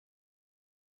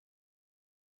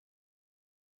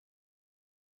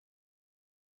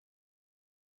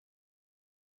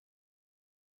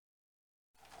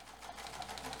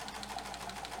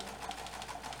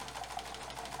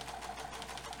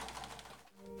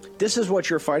This is what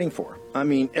you're fighting for. I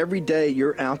mean, every day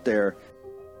you're out there.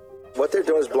 What they're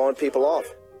doing is blowing people off.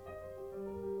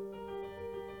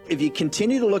 If you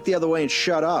continue to look the other way and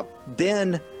shut up,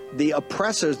 then the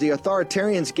oppressors, the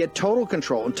authoritarians, get total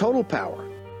control and total power.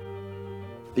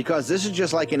 Because this is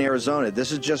just like in Arizona.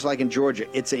 This is just like in Georgia.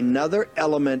 It's another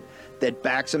element that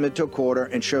backs them into a corner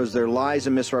and shows their lies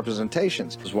and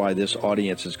misrepresentations. This is why this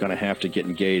audience is going to have to get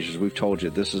engaged. As we've told you,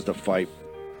 this is the fight.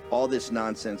 All this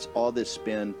nonsense, all this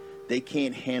spin, they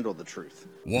can't handle the truth.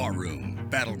 War Room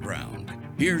Battleground.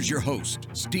 Here's your host,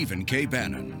 Stephen K.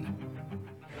 Bannon.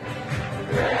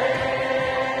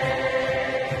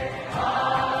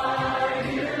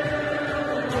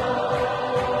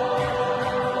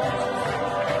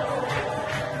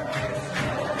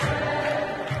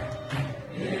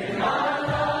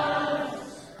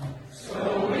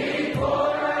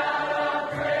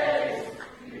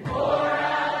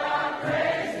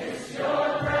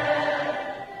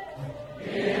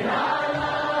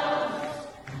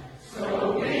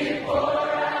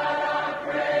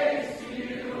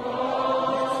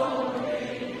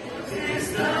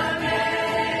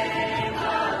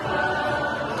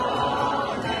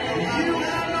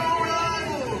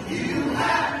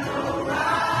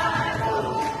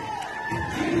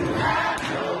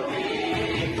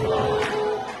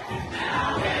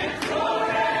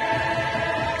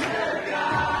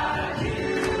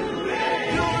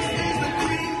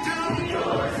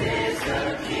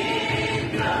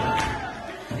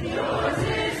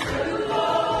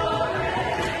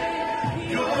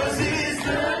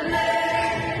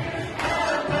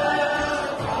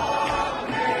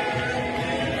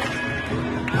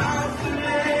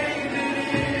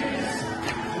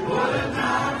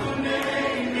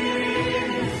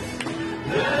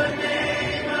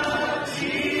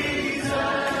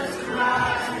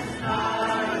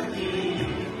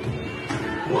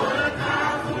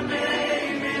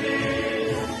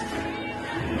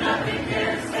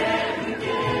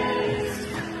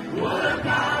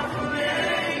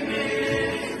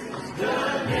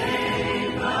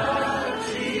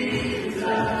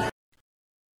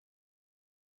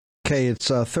 Okay, it's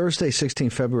Thursday,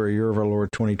 16 February, year of our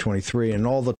Lord 2023, and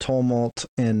all the tumult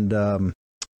and,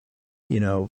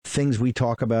 things we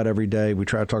talk about every day. We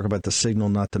try to talk about the signal,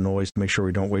 not the noise, to make sure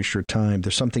we don't waste your time.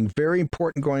 There's something very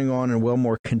important going on in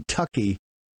Wilmore, Kentucky.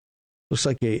 Looks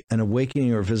like an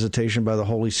awakening or visitation by the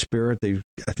Holy Spirit.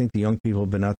 I think the young people have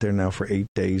been out there now for 8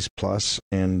 days plus,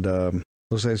 and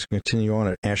looks like it's going to continue on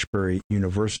at Ashbury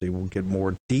University. We'll get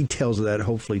more details of that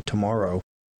hopefully tomorrow,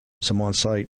 some on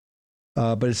site.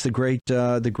 But it's the great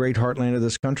heartland of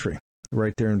this country,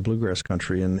 right there in bluegrass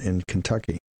country in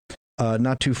Kentucky.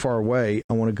 Not too far away,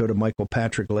 I want to go to Michael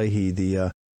Patrick Leahy,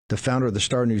 the founder of the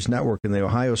Star News Network and the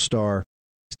Ohio Star.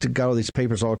 He's got all these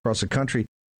papers all across the country.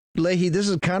 Leahy, this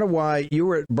is kind of why you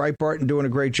were at Breitbart and doing a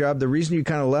great job. The reason you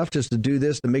kind of left is to do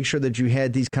this, to make sure that you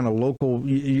had these kind of local,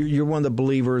 you're one of the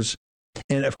believers.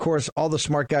 And, of course, all the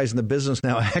smart guys in the business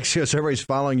now, actually, as everybody's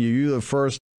following you, you're the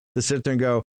first to sit there and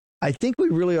go, I think we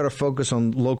really ought to focus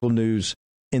on local news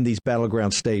in these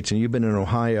battleground states, and you've been in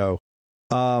Ohio.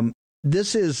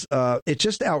 This is, it's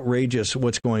just outrageous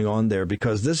what's going on there,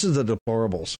 because this is the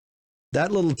deplorables.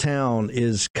 That little town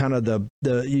is kind of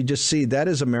you just see, that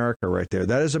is America right there.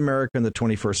 That is America in the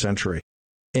 21st century.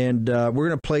 And we're going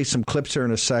to play some clips here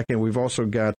in a second. We've also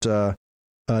got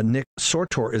Nick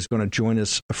Sortor is going to join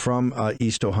us from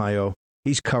East Ohio.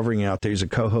 He's covering out there. He's a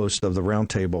co-host of the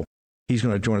Roundtable. He's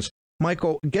going to join us.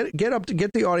 Michael, get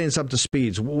the audience up to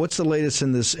speed. What's the latest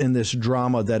in this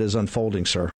drama that is unfolding,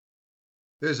 sir?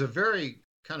 There's a very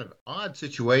kind of odd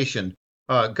situation.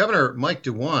 Governor Mike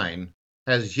DeWine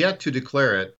has yet to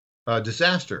declare it a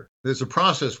disaster. There's a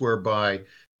process whereby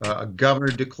a governor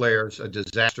declares a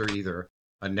disaster, either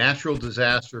a natural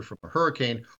disaster from a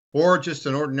hurricane or just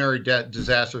an ordinary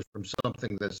disaster from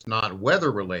something that's not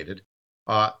weather related.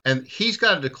 And he's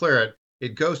got to declare it.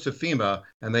 It goes to FEMA,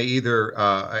 and they either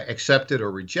accept it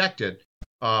or reject it.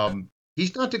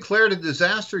 He's not declared a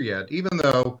disaster yet, even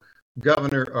though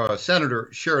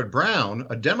Senator Sherrod Brown,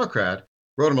 a Democrat,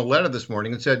 wrote him a letter this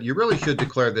morning and said, you really should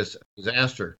declare this a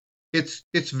disaster.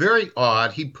 It's very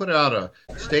odd. He put out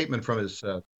a statement from his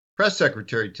press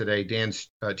secretary today, Dan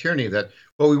Tierney, that,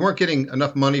 well, we weren't getting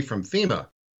enough money from FEMA.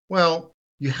 Well,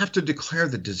 you have to declare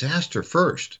the disaster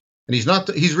first. And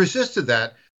he's resisted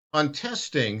that. On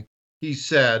testing, he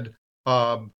said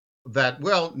that,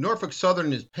 well, Norfolk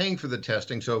Southern is paying for the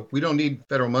testing, so we don't need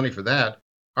federal money for that.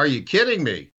 Are you kidding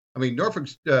me? I mean, Norfolk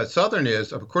Southern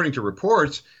is, according to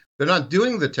reports, they're not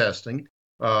doing the testing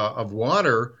of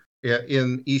water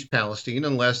in East Palestine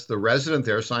unless the resident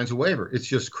there signs a waiver. It's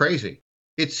just crazy.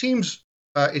 It seems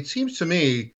to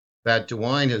me that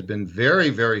DeWine has been very,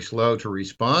 very slow to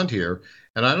respond here.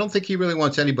 And I don't think he really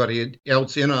wants anybody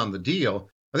else in on the deal.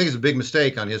 I think it's a big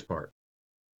mistake on his part.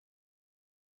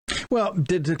 Well,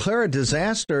 to declare a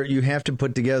disaster, you have to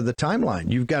put together the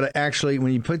timeline. You've got to actually,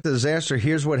 when you put the disaster,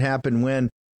 here's what happened when,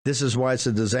 this is why it's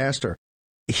a disaster.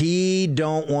 He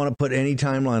don't want to put any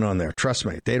timeline on there. Trust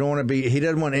me. They don't want to be, he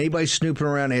doesn't want anybody snooping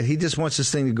around it. He just wants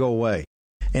this thing to go away.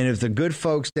 And if the good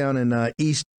folks down in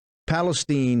East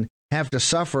Palestine have to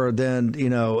suffer, then,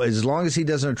 as long as he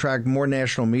doesn't attract more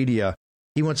national media,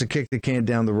 he wants to kick the can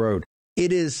down the road.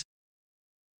 It is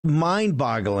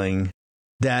mind-boggling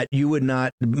that you would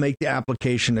not make the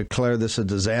application to declare this a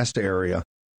disaster area,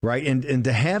 right? And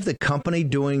to have the company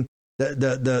doing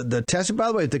the testing. By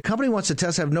the way, if the company wants to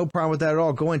test, I have no problem with that at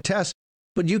all. Go and test.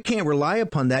 But you can't rely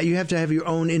upon that. You have to have your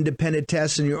own independent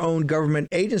tests and your own government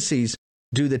agencies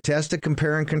do the test to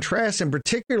compare and contrast. And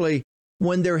particularly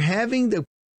when they're having the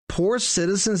poor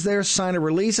citizens there sign a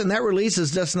release, and that release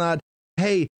is just not,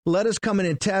 hey, let us come in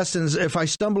and test, and if I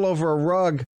stumble over a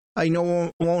rug, I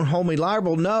know won't hold me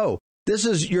liable. No. This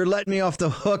is, you're letting me off the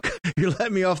hook. You're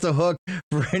letting me off the hook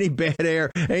for any bad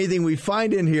air, anything we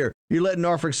find in here. You're letting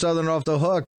Norfolk Southern off the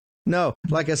hook. No,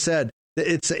 like I said,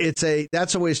 that's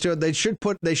the way to do it.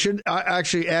 They should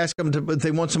actually ask them to, if they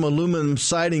want some aluminum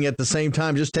siding at the same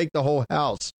time, just take the whole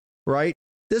house, right?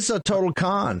 This is a total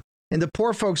con. And the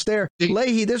poor folks there,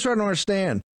 Leahy, this is what I don't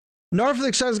understand.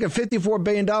 Norfolk Southern's got $54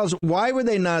 billion. Why were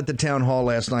they not at the town hall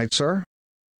last night, sir?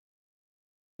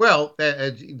 Well,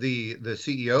 the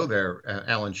CEO there,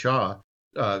 Alan Shaw,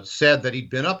 said that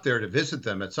he'd been up there to visit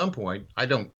them at some point. I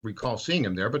don't recall seeing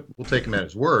him there, but we'll take him at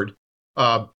his word.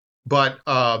 But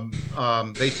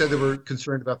they said they were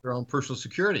concerned about their own personal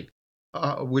security,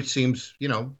 which seems,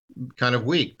 kind of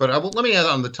weak. But let me add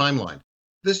on the timeline.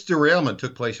 This derailment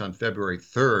took place on February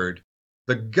 3rd.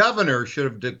 The governor should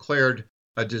have declared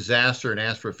a disaster and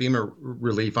asked for FEMA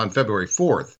relief on February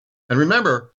 4th. And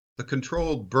remember, the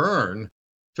controlled burn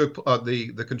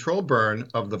the controlled burn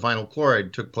of the vinyl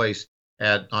chloride took place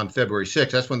on February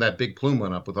 6th. That's when that big plume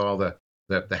went up with all the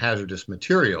hazardous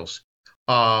materials.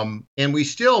 And we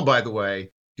still, by the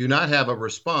way, do not have a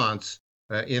response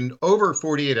in over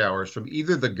 48 hours from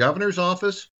either the governor's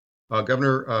office,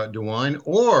 Governor DeWine,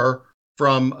 or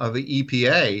from the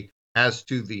EPA as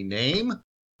to the name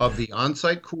of the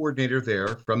on-site coordinator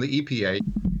there from the EPA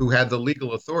who had the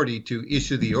legal authority to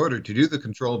issue the order to do the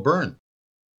controlled burn.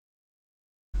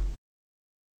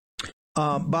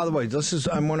 By the way,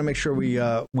 I want to make sure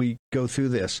we go through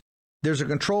this. There's a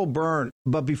controlled burn,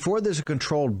 but before there's a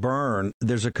controlled burn,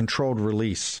 there's a controlled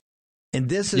release. And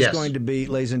this is going to be,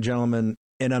 ladies and gentlemen,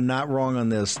 and I'm not wrong on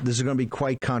this, this is going to be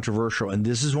quite controversial. And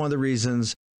this is one of the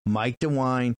reasons Mike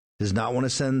DeWine does not want to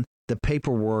send the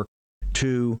paperwork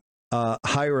to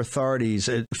higher authorities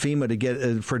at FEMA to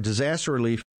get for disaster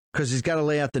relief, because he's got to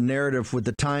lay out the narrative with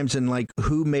the times and like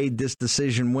who made this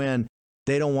decision when.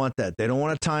 They don't want that. They don't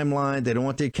want a timeline. They don't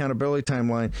want the accountability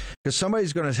timeline, because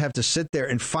somebody's going to have to sit there.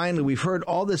 And finally, we've heard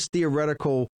all this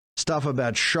theoretical stuff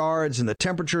about shards and the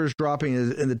temperatures dropping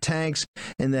in the tanks,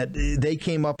 and that they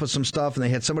came up with some stuff and they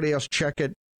had somebody else check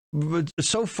it. But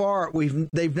so far,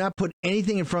 they've not put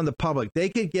anything in front of the public. They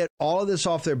could get all of this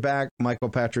off their back, Michael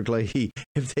Patrick Leahy,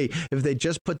 if they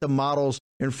just put the models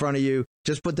in front of you,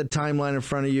 just put the timeline in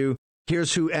front of you.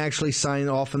 Here's who actually signed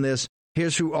off on this.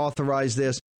 Here's who authorized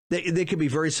this. They could be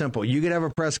very simple. You could have a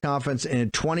press conference and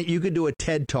you could do a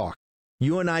TED Talk.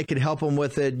 You and I could help them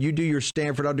with it. You do your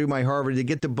Stanford, I'll do my Harvard. You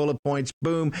get the bullet points,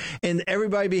 boom, and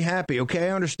everybody be happy. Okay,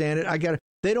 I understand it. I get it.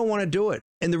 They don't want to do it.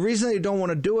 And the reason they don't want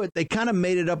to do it, they kind of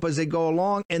made it up as they go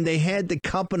along, and they had the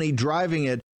company driving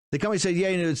it. The company said, yeah,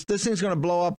 this thing's going to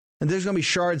blow up, and there's going to be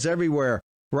shards everywhere,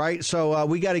 right? So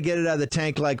we got to get it out of the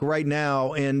tank like right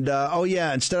now. And,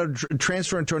 instead of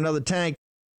transferring to another tank,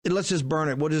 let's just burn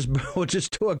it. We'll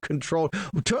just do a controlled.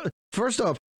 First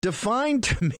off, define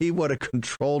to me what a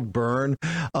controlled burn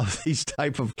of these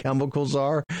type of chemicals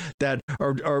are. That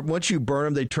are once you burn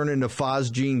them, they turn into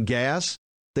phosgene gas,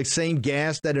 the same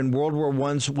gas that in World War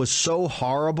I was so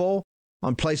horrible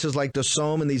on places like the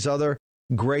Somme and these other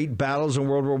great battles in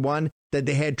World War I that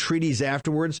they had treaties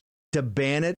afterwards to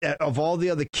ban it. Of all the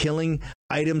other killing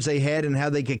items they had and how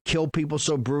they could kill people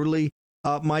so brutally,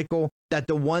 Michael, that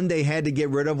the one they had to get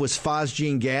rid of was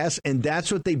phosgene gas, and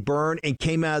that's what they burned and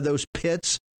came out of those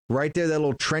pits right there, that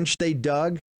little trench they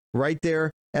dug right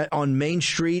there on Main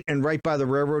Street and right by the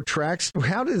railroad tracks.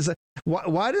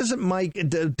 Why doesn't Mike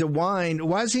DeWine,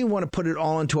 why does he want to put it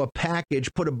all into a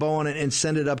package, put a bow on it, and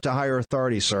send it up to higher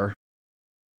authority, sir?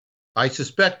 I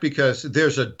suspect because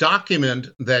there's a document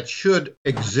that should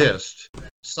exist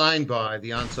signed by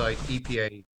the on-site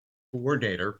EPA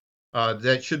coordinator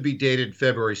that should be dated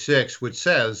February 6th, which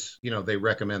says, they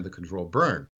recommend the controlled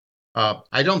burn.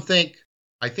 I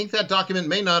think that document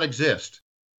may not exist,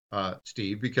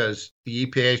 Steve, because the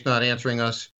EPA is not answering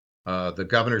us. The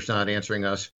governor's not answering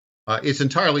us. It's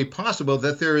entirely possible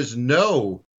that there is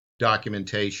no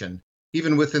documentation,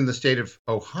 even within the state of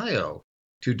Ohio,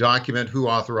 to document who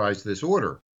authorized this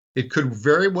order. It could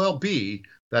very well be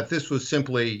that this was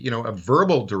simply, a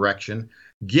verbal direction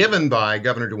given by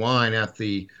Governor DeWine at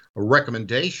the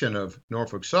recommendation of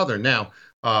Norfolk Southern. Now,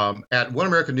 at One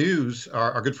American News,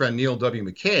 our good friend Neil W.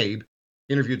 McCabe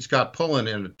interviewed Scott Pullen,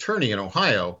 an attorney in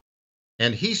Ohio,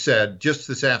 and he said just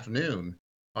this afternoon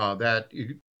that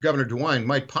Governor DeWine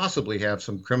might possibly have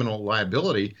some criminal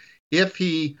liability if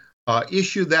he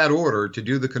issued that order to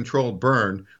do the controlled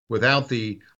burn without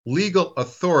the legal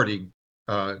authority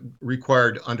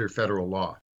required under federal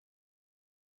law.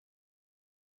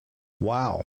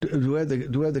 Wow. Do we have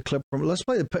the clip from? Let's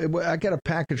play I got a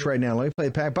package right now. Let me play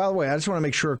the pack. By the way, I just want to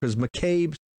make sure because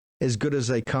McCabe's as good as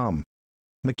they come.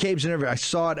 McCabe's interview, I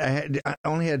saw it. I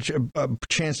only had a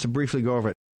chance to briefly go over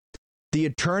it. The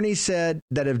attorney said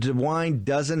that if DeWine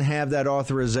doesn't have that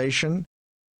authorization,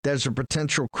 there's a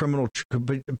potential criminal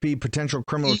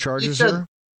charges here.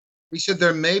 He said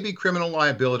there may be criminal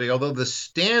liability, although the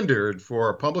standard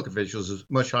for public officials is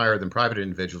much higher than private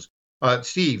individuals.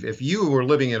 Steve, if you were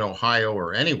living in Ohio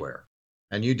or anywhere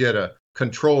and you did a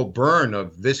controlled burn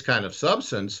of this kind of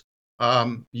substance,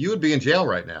 you would be in jail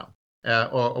right now.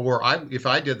 If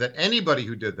I did that, anybody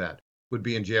who did that would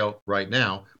be in jail right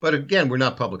now. But again, we're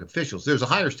not public officials. There's a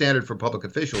higher standard for public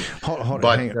officials. Hold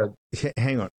on.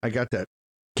 Hang on. I got that.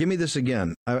 Give me this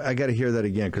again. I got to hear that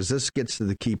again because this gets to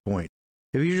the key point.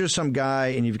 If you're just some guy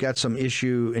and you've got some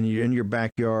issue and you're in your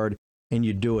backyard and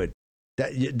you do it,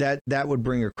 that would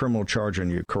bring a criminal charge on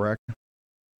you, correct?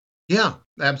 Yeah,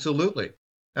 absolutely.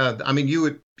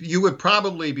 You would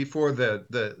probably, before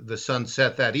the sun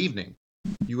set that evening,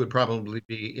 you would probably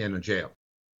be in a jail.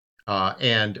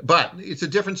 But it's a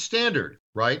different standard,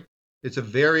 right? It's a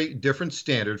very different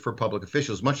standard for public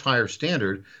officials, much higher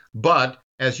standard. But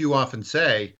as you often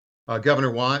say,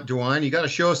 Governor DeWine, you got to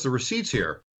show us the receipts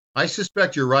here. I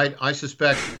suspect you're right. I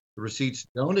suspect the receipts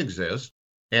don't exist.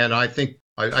 And I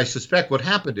suspect what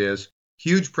happened is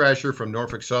huge pressure from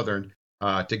Norfolk Southern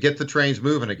to get the trains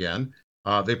moving again.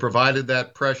 They provided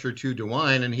that pressure to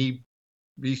DeWine, and he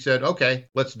said, okay,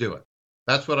 let's do it.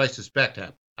 That's what I suspect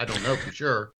happened. I don't know for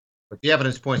sure, but the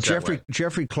evidence points that way.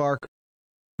 Jeffrey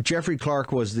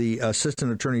Clark was the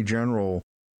Assistant Attorney General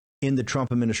in the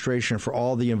Trump administration for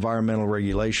all the environmental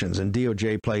regulations, and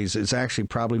DOJ is actually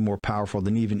probably more powerful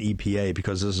than even EPA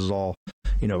because this is all,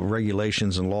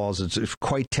 regulations and laws. It's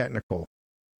quite technical.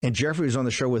 And Jeffrey was on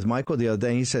the show with Michael the other day,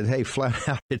 and he said, hey, flat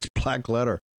out, it's black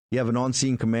letter. You have an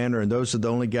on-scene commander, and those are the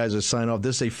only guys that sign off.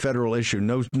 This is a federal issue.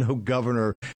 No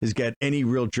governor has got any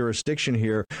real jurisdiction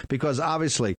here because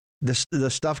obviously the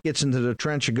stuff gets into the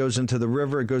trench. It goes into the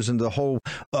river. It goes into the whole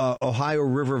Ohio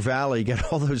River Valley. You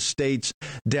get all those states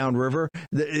downriver.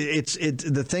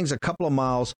 The thing's a couple of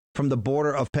miles from the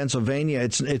border of Pennsylvania.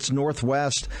 It's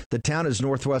northwest. The town is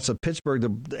northwest of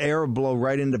Pittsburgh. The air will blow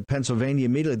right into Pennsylvania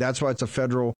immediately. That's why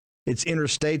it's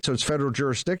interstate, so it's federal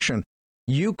jurisdiction.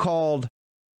 You called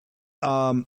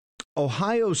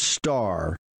Ohio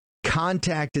Star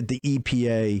contacted the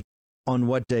EPA on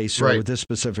what day, sir, right, with this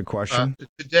specific question?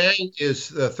 Today is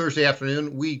Thursday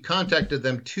afternoon. We contacted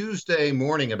them Tuesday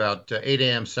morning about 8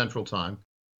 a.m. Central Time,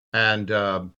 and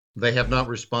they have not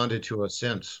responded to us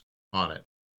since on it.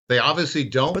 They obviously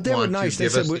don't. But they want were nice. To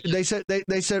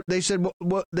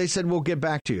They said we'll get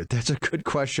back to you. That's a good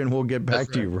question. We'll get back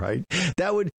to you, right?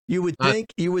 You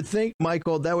would think,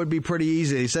 Michael, that would be pretty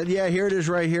easy. He said, yeah, here it is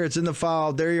right here. It's in the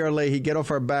file. There you are, Leahy. Get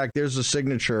off our back. There's the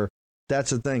signature.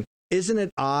 That's the thing. Isn't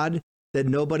it odd that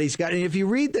nobody's got? And if you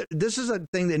read that, this is a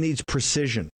thing that needs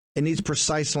precision. It needs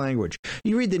precise language.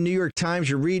 You read the New York Times.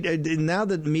 You read now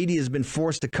that the media has been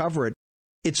forced to cover it.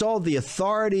 It's all the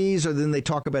authorities, or then they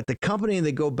talk about the company and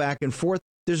they go back and forth.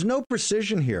 There's no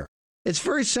precision here. It's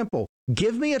very simple.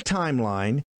 Give me a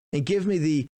timeline and give me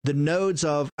the nodes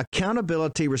of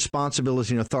accountability,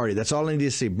 responsibility, and authority. That's all I need to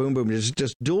see. Boom, boom.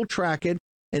 Just dual track it.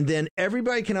 And then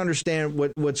everybody can understand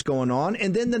what's going on.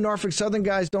 And then the Norfolk Southern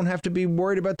guys don't have to be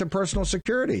worried about their personal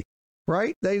security,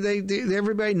 right?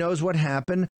 Everybody knows what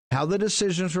happened, how the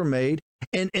decisions were made.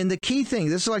 And the key thing,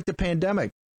 this is like the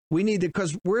pandemic. We need to,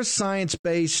 because we're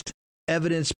science-based,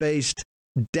 evidence-based,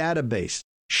 data-based.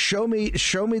 Show me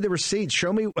the receipts.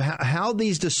 Show me how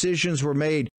these decisions were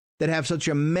made that have such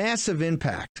a massive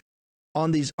impact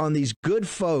on these good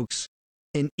folks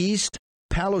in East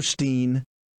Palestine,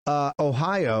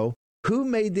 Ohio, who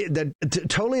made that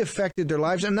totally affected their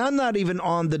lives. And I'm not even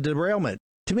on the derailment.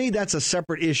 To me, that's a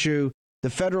separate issue. The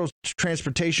Federal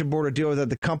Transportation Board will deal with it,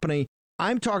 the company.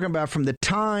 I'm talking about from the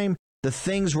time the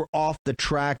things were off the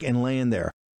track and laying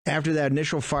there after that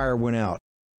initial fire went out.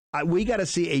 We got to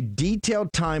see a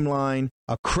detailed timeline,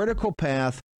 a critical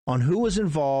path on who was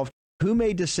involved, who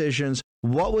made decisions,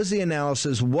 what was the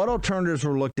analysis, what alternatives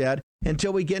were looked at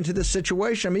until we get into this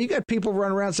situation. I mean, you got people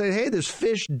running around saying, hey, there's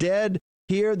fish dead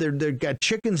here. They've got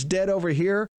chickens dead over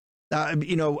here.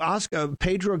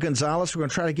 Pedro Gonzalez, we're going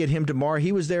to try to get him tomorrow.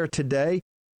 He was there today.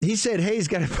 He said, hey,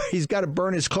 he's got to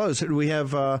burn his clothes. Do we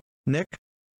have Nick?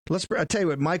 I'll tell you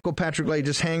what, Michael Patrick Lay,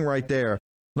 just hang right there.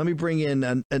 Let me bring in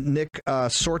Nick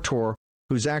Sortor,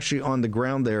 who's actually on the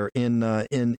ground there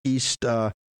in East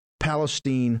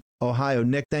Palestine, Ohio.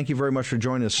 Nick, thank you very much for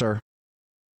joining us, sir.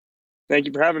 Thank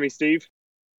you for having me, Steve.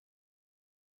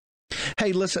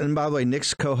 Hey, listen, and by the way,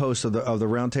 Nick's co-host of the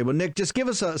roundtable. Nick, just give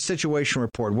us a situation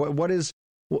report. What is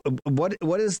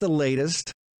the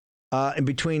latest in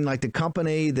between, like, the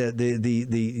company,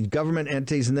 the government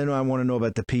entities, and then I want to know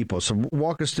about the people. So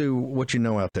walk us through what you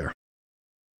know out there.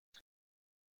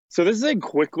 So this is a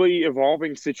quickly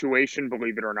evolving situation,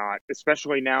 believe it or not,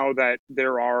 especially now that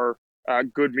there are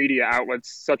good media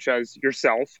outlets such as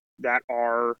yourself that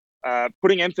are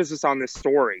putting emphasis on this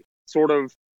story, sort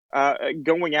of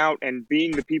going out and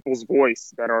being the people's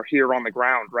voice that are here on the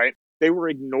ground, right? They were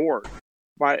ignored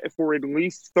for at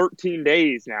least 13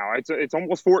 days now. It's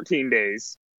almost 14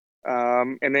 days.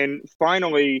 And then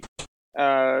finally,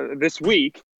 this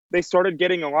week, they started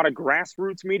getting a lot of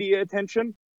grassroots media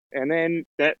attention. And then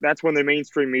that's when the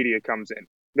mainstream media comes in.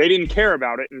 They didn't care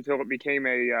about it until it became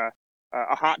a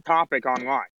hot topic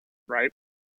online, right?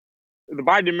 The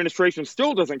Biden administration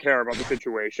still doesn't care about the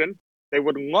situation. They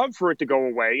would love for it to go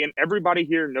away, and everybody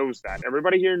here knows that.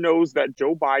 Everybody here knows that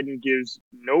Joe Biden gives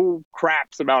no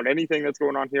craps about anything that's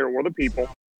going on here or the people.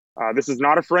 This is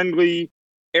not a friendly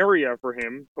area for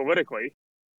him politically,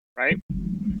 right?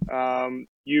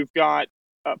 You've got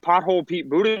Pothole Pete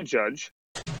Buttigieg,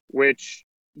 which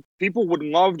people would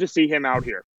love to see him out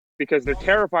here because they're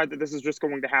terrified that this is just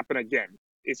going to happen again.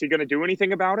 Is he going to do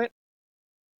anything about it?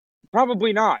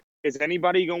 Probably not. Is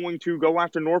anybody going to go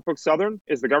after Norfolk Southern?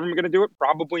 Is the government going to do it?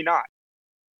 Probably not.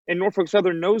 And Norfolk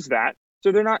Southern knows that.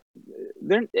 So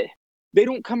they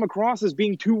don't come across as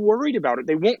being too worried about it.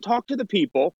 They won't talk to the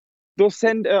people. They'll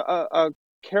send a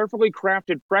carefully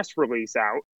crafted press release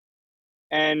out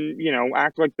and,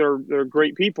 act like they're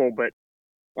great people, but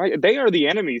right, they are the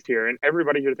enemies here, and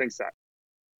everybody here thinks that.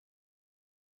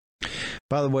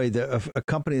 By the way, a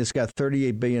company that's got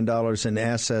 $38 billion in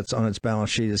assets on its balance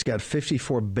sheet, it's got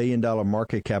 $54 billion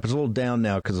market cap. It's a little down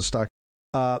now because of stock.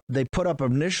 They put up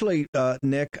initially,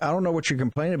 Nick, I don't know what you're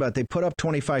complaining about. They put up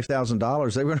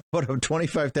 $25,000. They were going to put up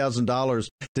 $25,000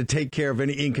 to take care of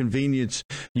any inconvenience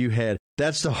you had.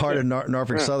 That's the heart of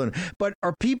Norfolk Southern. But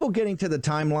are people getting to the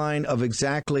timeline of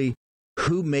exactly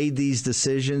who made these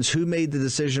decisions, who made the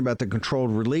decision about the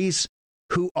controlled release,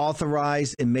 who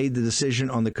authorized and made the decision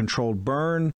on the controlled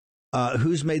burn,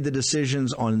 who's made the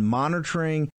decisions on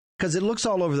monitoring? Because it looks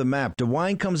all over the map.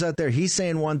 DeWine comes out there. He's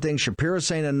saying one thing. Shapiro's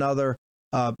saying another.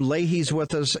 Leahy's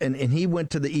with us, and he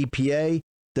went to the EPA.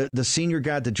 The senior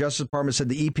guy at the Justice Department said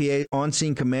the EPA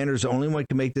on-scene commander is the only one who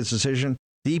can make this decision.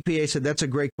 The EPA said, that's a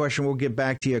great question. We'll get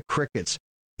back to you. Crickets.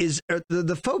 Are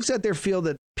the folks out there feel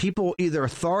that people, either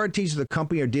authorities or the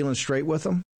company, are dealing straight with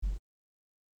them?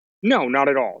 No, not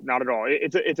at all. Not at all.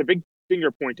 It's a big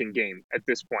finger-pointing game at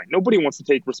this point. Nobody wants to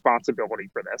take responsibility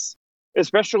for this,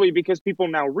 especially because people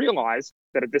now realize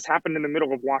that if this happened in the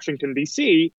middle of Washington,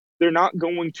 D.C., they're not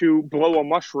going to blow a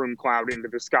mushroom cloud into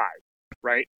the sky,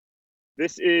 right?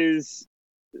 This is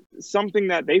something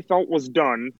that they felt was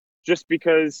done just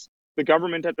because the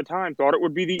government at the time thought it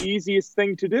would be the easiest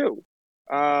thing to do.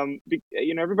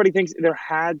 Everybody thinks there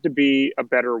had to be a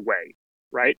better way,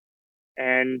 right?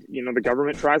 And, the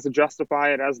government tries to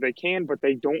justify it as they can, but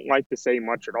they don't like to say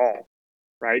much at all,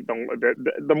 right?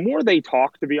 The more they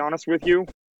talk, to be honest with you,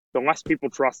 the less people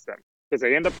trust them, because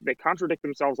they contradict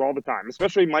themselves all the time,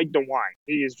 especially Mike DeWine.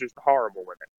 He is just horrible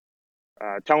with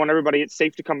it, telling everybody it's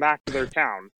safe to come back to their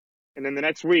town. And then the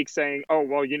next week saying, oh,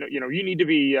 well, you need to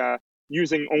be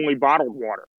using only bottled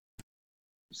water.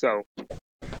 So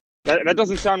that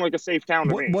doesn't sound like a safe town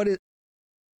to me.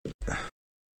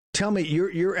 Tell me,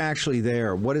 you're actually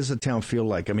there. What does the town feel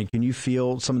like? I mean, can you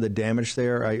feel some of the damage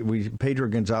there? Pedro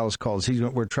Gonzalez calls.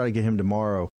 We're trying to get him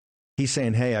tomorrow. He's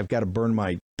saying, "Hey, I've got to burn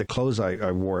the clothes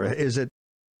I wore." Is it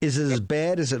as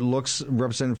bad as it looks,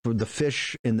 represented for the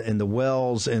fish and the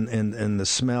wells and the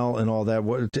smell and all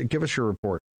that? Give us your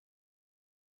report.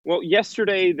 Well,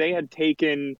 yesterday they had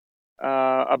taken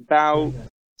about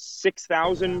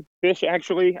 6,000 fish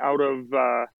actually out of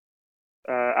the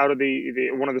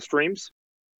one of the streams.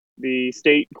 The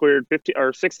state cleared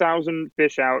 6,000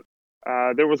 fish out.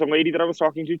 There was a lady that I was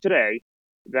talking to today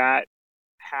that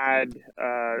had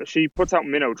she puts out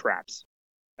minnow traps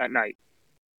at night.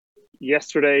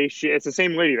 Yesterday, it's the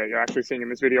same lady that you're actually seeing in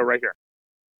this video right here.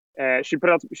 She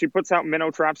puts out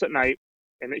minnow traps at night,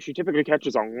 and she typically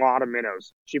catches a lot of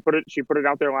minnows. She put it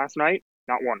out there last night,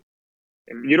 not one.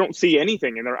 And you don't see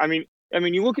anything in there. I mean,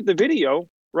 you look at the video,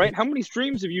 right? How many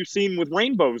streams have you seen with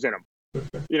rainbows in them?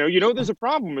 You know there's a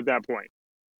problem at that point.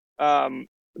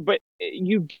 But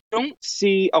you don't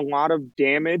see a lot of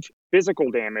damage,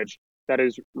 physical damage, that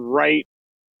is right,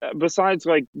 besides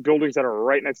like buildings that are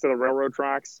right next to the railroad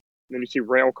tracks. And then you see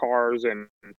rail cars and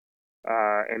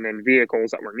then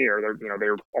vehicles that were near.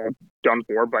 They're all done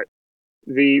for. But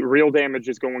the real damage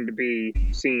is going to be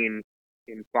seen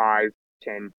in 5,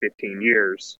 10, 15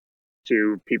 years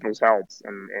to people's health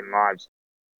and lives.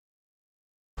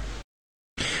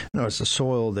 No, it's the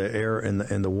soil, the air, and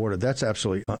the water. That's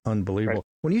absolutely unbelievable.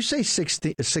 Right. When you say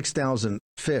 6,000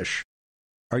 fish,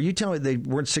 are you telling me they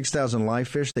weren't 6,000 live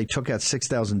fish? They took out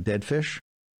 6,000 dead fish?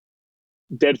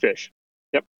 Dead fish.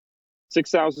 Yep.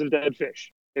 6,000 dead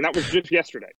fish. And that was just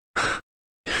yesterday.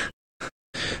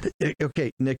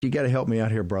 Okay, Nick, you got to help me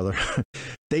out here, brother.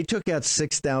 They took out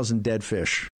 6,000 dead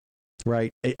fish,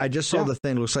 right? I just saw the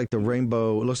thing. It looks like the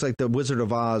rainbow. It looks like the Wizard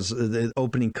of Oz, the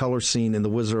opening color scene in the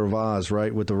Wizard of Oz,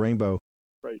 right, with the rainbow.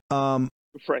 Right.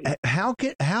 Right. How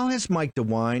has Mike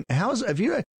DeWine? How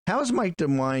has Mike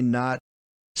DeWine not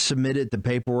submitted the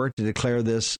paperwork to declare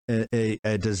this a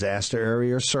disaster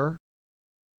area, sir?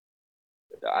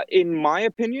 In my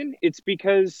opinion, it's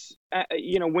because,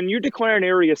 when you declare an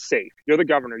area safe, you're the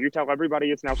governor, you tell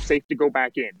everybody it's now safe to go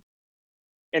back in.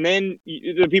 And then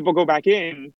the people go back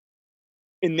in,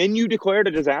 and then you declared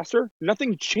a disaster.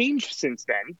 Nothing changed since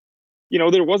then.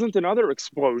 There wasn't another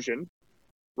explosion,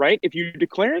 right? If you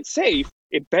declare it safe,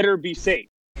 it better be safe,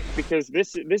 because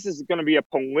this is going to be a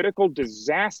political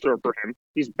disaster for him.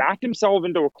 He's backed himself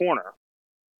into a corner.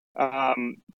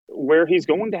 Where he's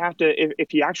going to have to,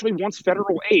 if he actually wants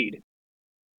federal aid,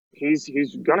 he's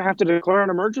going to have to declare an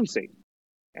emergency,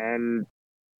 and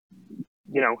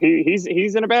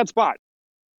he's in a bad spot,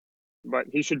 but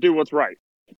he should do what's right.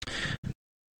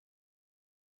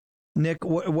 Nick,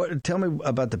 what? Tell me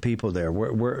about the people there.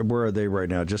 Where are they right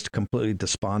now? Just completely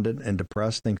despondent and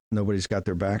depressed. Think nobody's got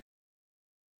their back.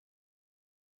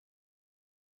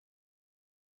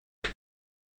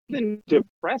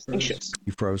 Depressed, anxious.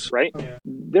 You froze. Right? Yeah.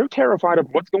 They're terrified of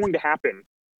what's going to happen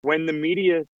when the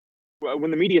media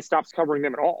stops covering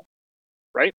them at all.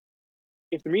 Right?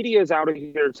 If the media is out of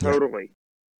here totally,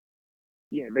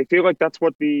 they feel like that's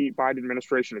what the Biden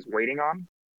administration is waiting on,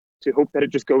 to hope that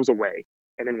it just goes away.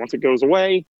 And then once it goes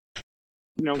away,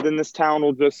 then this town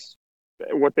will just,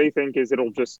 what they think is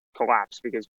it'll just collapse,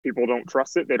 because people don't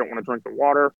trust it. They don't want to drink the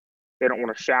water. They don't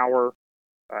want to shower,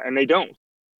 and they don't.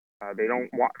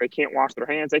 They can't wash their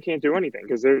hands. They can't do anything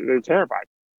because they're terrified,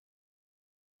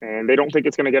 and they don't think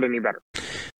it's going to get any better.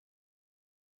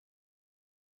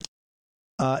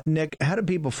 Nick, how do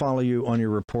people follow you on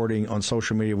your reporting on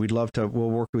social media?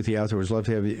 We'll work with you afterwards. Love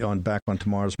to have you back on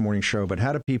tomorrow's morning show. But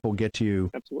how do people get to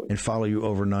you and follow you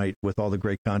overnight with all the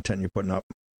great content you're putting up?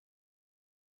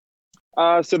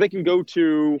 So they can go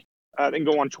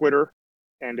on Twitter,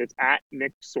 and it's at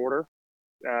Nick Sorter.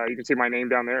 You can see my name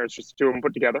down there. It's just two of them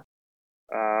put together.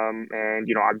 And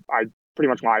I pretty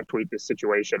much live tweet this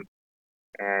situation.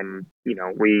 And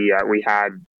we had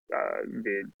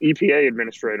the EPA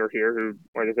administrator here, who,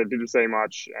 like I said, didn't say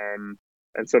much,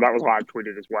 and so that was live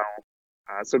tweeted as well.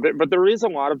 But there is a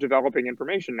lot of developing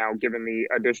information now, given the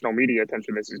additional media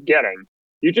attention this is getting.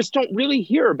 You just don't really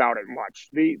hear about it much.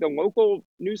 The local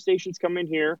news stations come in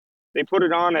here, they put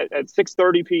it on at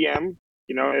 6:30 p.m.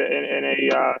 In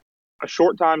a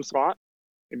short time slot,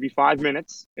 maybe 5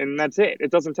 minutes, and that's it. It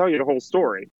doesn't tell you the whole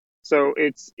story. So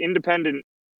it's independent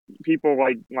people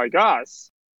like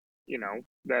us,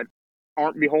 that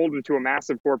aren't beholden to a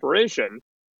massive corporation,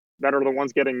 that are the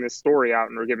ones getting this story out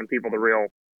and are giving people the real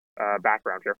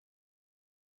background here.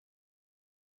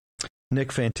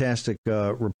 Nick, fantastic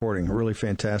reporting, really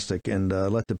fantastic, and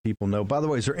let the people know. By the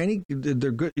way, is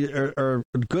there are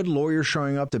good lawyers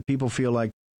showing up that people feel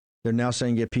like they're now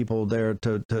saying get people there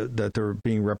that they're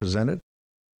being represented?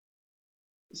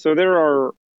 So there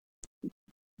are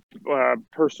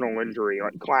personal injury,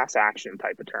 like class action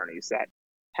type attorneys that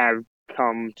have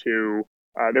come to.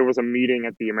 There was a meeting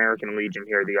at the American Legion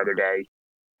here the other day.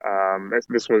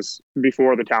 This was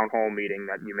before the town hall meeting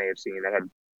that you may have seen that had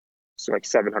like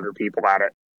 700 people at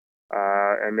it.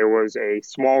 and there was a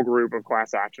small group of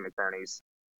class action attorneys.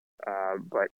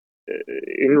 But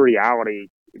in reality,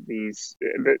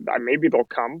 maybe they'll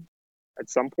come at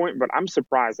some point, but I'm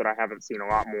surprised that I haven't seen a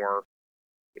lot more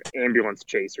ambulance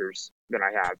chasers than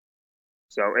I have.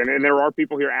 So, and there are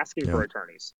people here asking for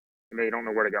attorneys, and they don't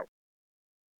know where to go.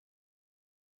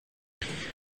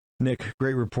 Nick,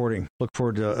 great reporting. Look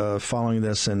forward to following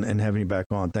this and having you back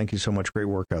on. Thank you so much. Great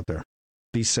work out there.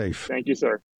 Be safe. Thank you,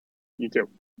 sir. You too.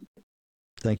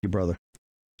 Thank you, brother.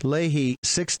 Leahy,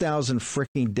 6,000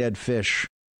 freaking dead fish,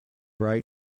 right?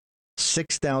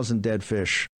 6,000 dead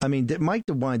fish. I mean, Mike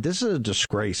DeWine, this is a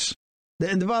disgrace.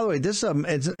 And by the way, this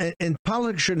and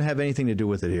politics shouldn't have anything to do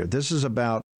with it here. This is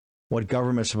about what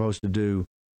government's supposed to do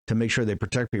to make sure they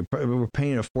protect people. We're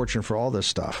paying a fortune for all this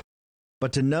stuff.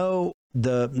 But to know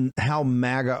how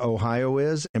MAGA Ohio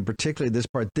is, and particularly this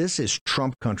part, this is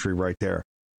Trump country right there.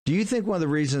 Do you think one of the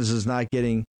reasons is not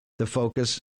getting the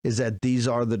focus is that these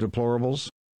are the deplorables?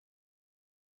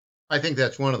 I think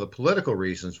that's one of the political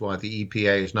reasons why the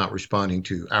EPA is not responding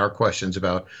to our questions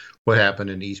about what happened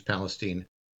in East Palestine,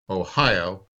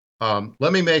 Ohio.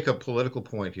 Let me make a political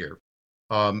point here.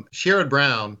 Sherrod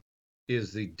Brown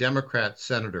is the Democrat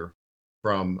senator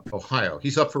from Ohio.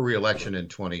 He's up for re-election in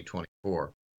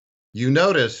 2024. You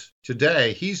notice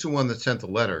today he's the one that sent the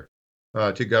letter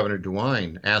to Governor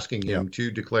DeWine asking him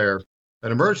to declare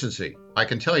an emergency. I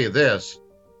can tell you this,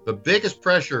 the biggest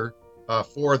pressure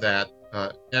for that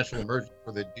national emergency,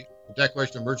 for the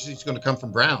declaration of emergency, is going to come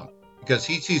from Brown because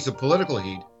he sees the political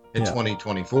heat in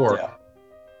 2024.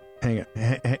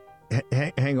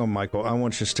 Hang on, Michael. I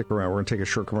want you to stick around. We're going to take a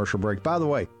short commercial break. By the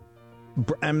way,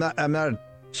 I'm not a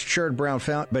Sherrod Brown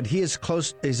fan, but he's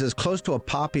as close to a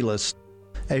populist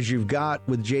as you've got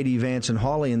with J.D. Vance and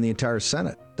Hawley in the entire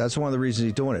Senate. That's one of the reasons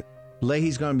he's doing it.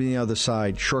 Leahy's going to be on the other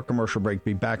side. Short commercial break.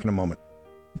 Be back in a moment.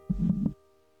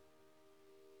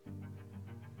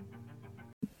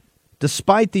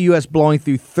 Despite the U.S. blowing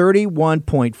through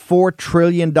 $31.4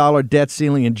 trillion debt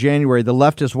ceiling in January, the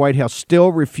leftist White House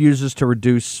still refuses to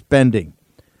reduce spending.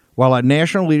 While our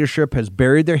national leadership has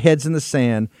buried their heads in the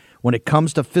sand, when it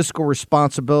comes to fiscal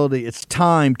responsibility, it's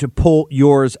time to pull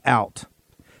yours out.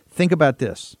 Think about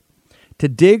this. To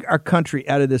dig our country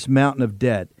out of this mountain of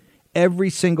debt, every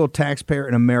single taxpayer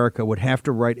in America would have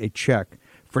to write a check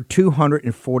for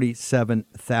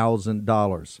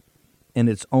 $247,000. And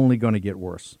it's only going to get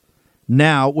worse.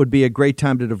 Now would be a great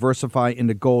time to diversify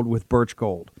into gold with Birch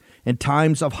Gold. In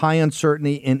times of high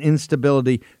uncertainty and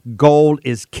instability, gold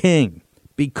is king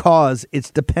because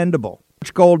it's dependable.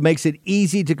 Birch Gold makes it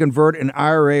easy to convert an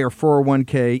IRA or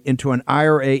 401k into an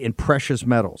IRA in precious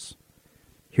metals.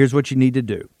 Here's what you need to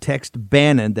do. Text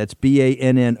Bannon, that's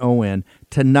Bannon,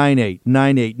 to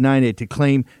 989898 to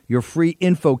claim your free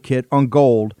info kit on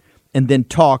gold, and then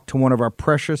talk to one of our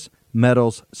precious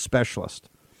metals specialists.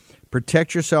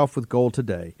 Protect yourself with gold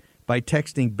today by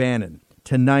texting Bannon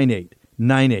to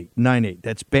 989898.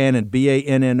 That's Bannon,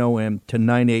 Bannon, to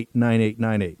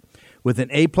 989898. With an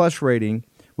A-plus rating,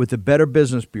 with the Better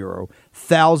Business Bureau,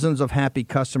 thousands of happy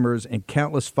customers, and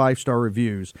countless five-star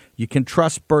reviews, you can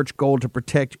trust Birch Gold to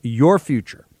protect your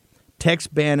future.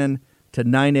 Text Bannon to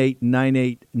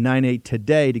 989898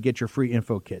 today to get your free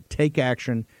info kit. Take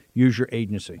action. Use your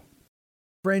agency.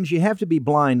 Friends, you have to be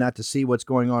blind not to see what's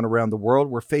going on around the world.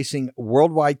 We're facing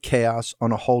worldwide chaos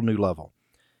on a whole new level.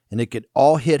 And it could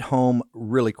all hit home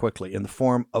really quickly in the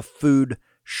form of food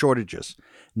shortages,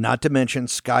 not to mention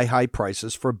sky-high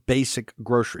prices for basic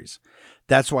groceries.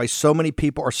 That's why so many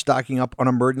people are stocking up on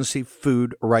emergency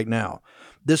food right now.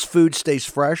 This food stays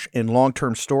fresh in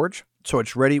long-term storage, so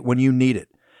it's ready when you need it.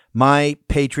 My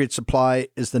Patriot Supply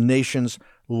is the nation's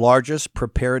largest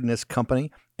preparedness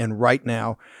company, and right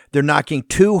now they're knocking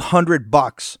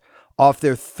 $200 off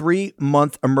their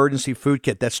 3-month emergency food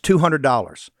kit. That's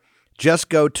 $200. Just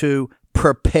go to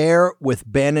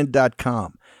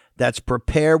preparewithbannon.com. That's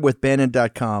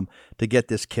preparewithbannon.com to get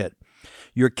this kit.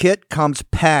 Your kit comes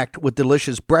packed with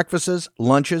delicious breakfasts,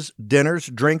 lunches, dinners,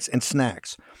 drinks, and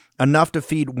snacks. Enough to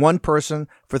feed one person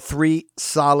for 3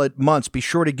 solid months. Be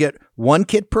sure to get one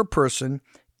kit per person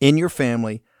in your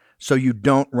family so you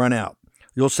don't run out.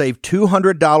 You'll save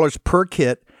 $200 per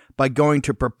kit by going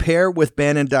to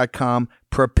preparewithbannon.com,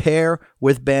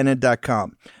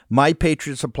 preparewithbannon.com. My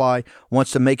Patriot Supply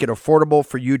wants to make it affordable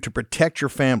for you to protect your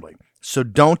family. So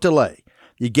don't delay.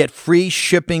 You get free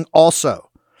shipping also.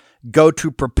 Go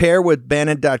to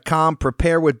preparewithbannon.com,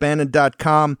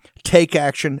 preparewithbannon.com. Take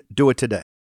action. Do it today.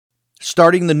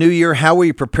 Starting the new year, how will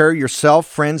you prepare yourself,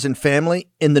 friends, and family?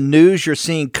 In the news, you're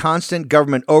seeing constant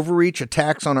government overreach,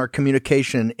 attacks on our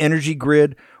communication and energy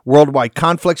grid, worldwide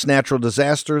conflicts, natural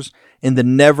disasters, and the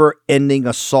never-ending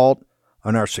assault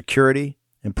on our security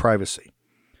and privacy.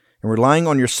 And relying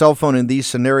on your cell phone in these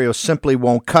scenarios simply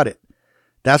won't cut it.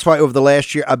 That's why over the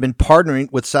last year, I've been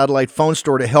partnering with Satellite Phone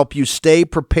Store to help you stay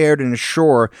prepared and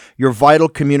ensure your vital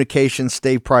communications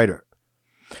stay private.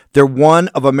 They're one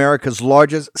of America's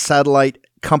largest satellite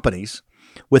companies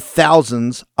with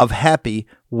thousands of happy,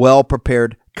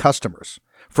 well-prepared customers.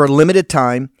 For a limited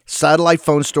time, Satellite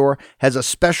Phone Store has a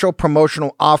special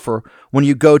promotional offer when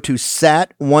you go to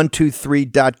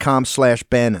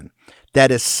sat123.com/Bannon.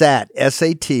 That is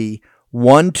SAT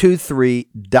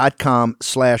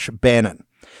 123.com/Bannon.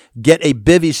 Get a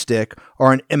Bivy stick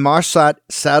or an Inmarsat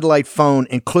satellite phone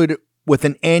included with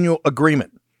an annual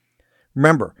agreement.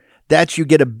 Remember, that's you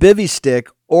get a Bivy stick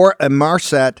or a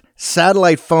Inmarsat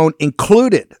satellite phone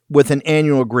included with an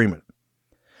annual agreement.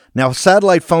 Now,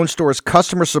 Satellite Phone Store's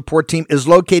customer support team is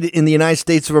located in the United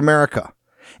States of America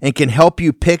and can help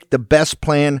you pick the best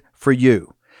plan for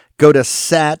you. Go to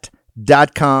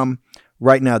sat.com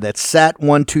right now. That's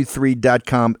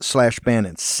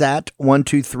sat123.com/Bannon.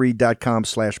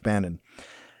 Sat123.com/Bannon.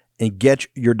 And get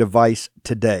your device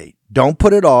today. Don't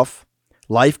put it off.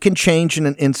 Life can change in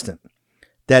an instant.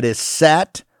 That is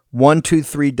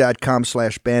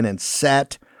sat123.com/Bannon.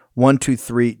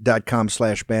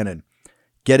 Sat123.com/Bannon.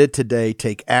 Get it today.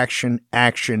 Take action,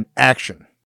 action, action.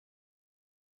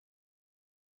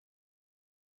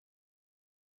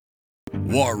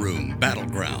 War Room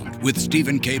Battleground with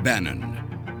Stephen K. Bannon.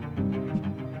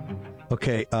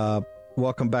 Okay,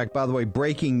 welcome back. By the way,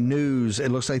 breaking news.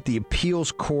 It looks like the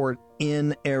appeals court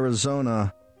in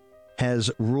Arizona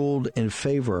has ruled in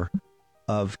favor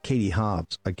of Katie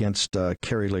Hobbs against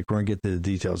Kari Lake. We're going to get to the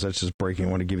details. That's just breaking. I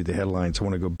want to give you the headlines. I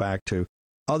want to go back to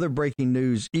other breaking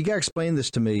news. You got to explain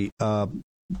this to me,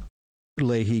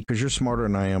 Leahy, because you're smarter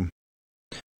than I am.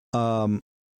 I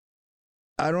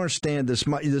don't understand this.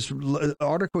 This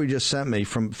article you just sent me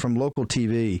from local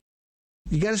TV.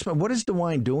 You got to. What is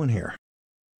DeWine doing here?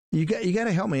 You got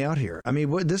to help me out here. I mean,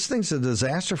 this thing's a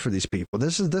disaster for these people.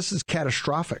 This is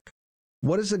catastrophic.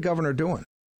 What is the governor doing?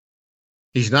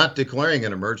 He's not declaring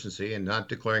an emergency and not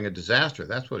declaring a disaster.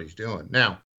 That's what he's doing.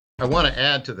 Now, I want to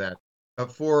add to that.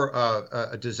 For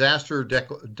a disaster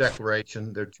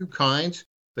declaration, there are two kinds.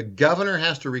 The governor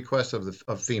has to request of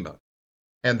FEMA.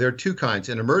 And there are two kinds: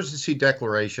 an emergency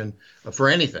declaration for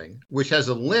anything, which has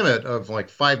a limit of like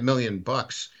 $5 million,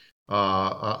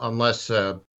 unless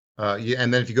and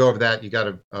then if you go over that, you got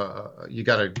to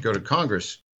go to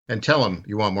Congress and tell them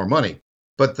you want more money.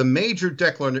 But the major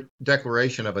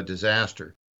declaration of a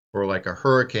disaster, or like a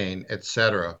hurricane,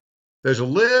 etc., there's a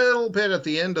little bit at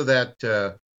the end of that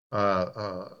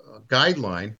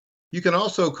guideline. You can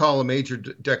also call a major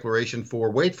declaration for,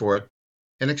 wait for it,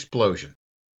 an explosion.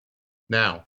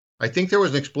 Now, I think there was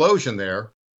an explosion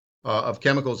there of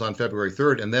chemicals on February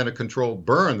 3rd, and then a controlled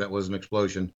burn that was an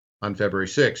explosion on February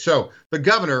 6th. So the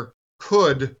governor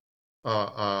could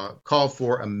call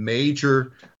for a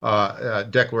major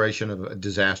declaration of a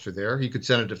disaster there. He could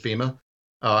send it to FEMA,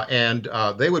 and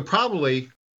they would probably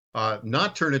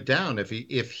not turn it down if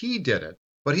he did it.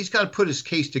 But he's got to put his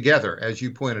case together, as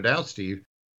you pointed out, Steve.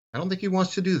 I don't think he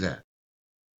wants to do that.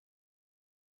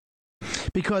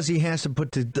 Because he has to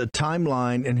put the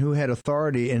timeline and who had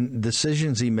authority and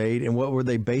decisions he made and what were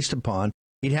they based upon.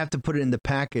 He'd have to put it in the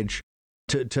package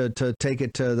to take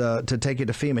it to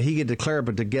FEMA. He could declare it,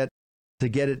 but to get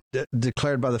it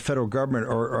declared by the federal government,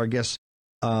 or I guess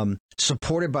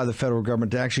supported by the federal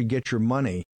government to actually get your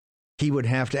money, he would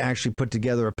have to actually put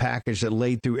together a package that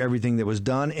laid through everything that was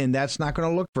done, and that's not going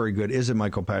to look very good, is it,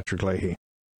 Michael Patrick Leahy?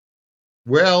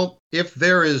 Well, if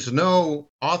there is no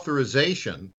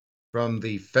authorization from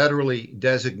the federally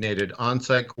designated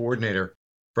on-site coordinator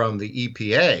from the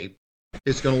EPA,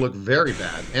 it's going to look very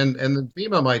bad. And the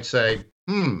FEMA might say,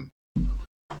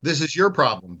 this is your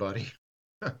problem, buddy.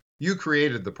 You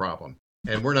created the problem,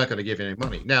 and we're not going to give you any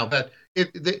money. Now, that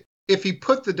if he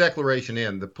put the declaration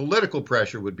in, the political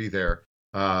pressure would be there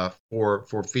for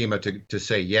FEMA to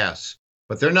say yes.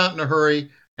 But they're not in a hurry,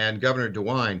 and Governor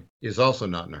DeWine is also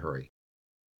not in a hurry.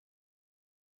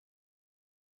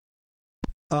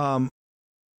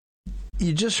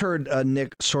 You just heard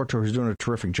Nick Sortor, who's doing a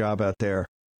terrific job out there.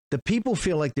 The people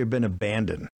feel like they've been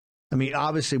abandoned. I mean,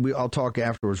 obviously, I'll talk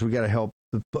afterwards. We got to help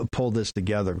pull this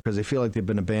together because they feel like they've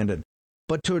been abandoned.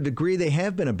 But to a degree, they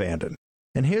have been abandoned.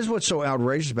 And here's what's so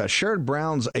outrageous about it. Sherrod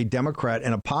Brown's a Democrat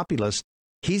and a populist.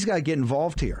 He's got to get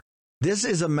involved here. This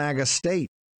is a MAGA state.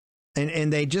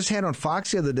 And they just had on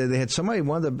Fox the other day, they had somebody,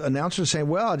 one of the announcers saying,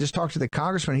 well, I just talked to the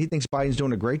congressman. He thinks Biden's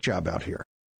doing a great job out here.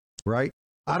 Right.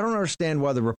 I don't understand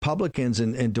why the Republicans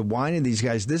and DeWine and these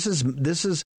guys, this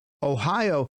is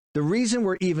Ohio. The reason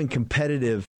we're even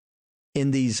competitive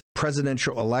in these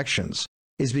presidential elections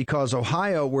is because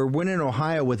Ohio, we're winning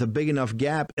Ohio with a big enough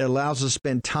gap. It allows us to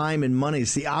spend time and money.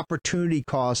 It's the opportunity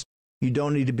cost. You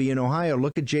don't need to be in Ohio.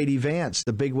 Look at J.D. Vance,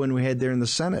 the big win we had there in the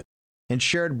Senate. And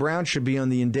Sherrod Brown should be on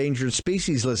the endangered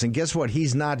species list. And guess what?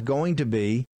 He's not going to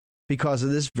be because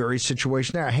of this very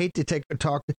situation there. I hate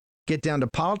to get down to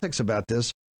politics about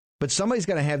this, but somebody's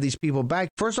got to have these people back.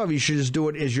 First off, you should just do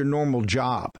it as your normal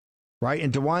job, right?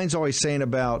 And DeWine's always saying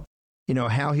about,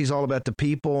 how he's all about the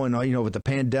people and, with the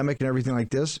pandemic and everything like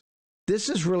this. This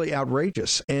is really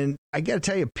outrageous. And I got to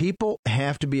tell you, people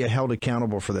have to be held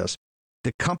accountable for this.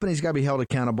 The company's got to be held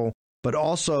accountable, but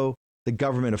also the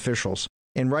government officials.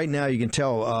 And right now you can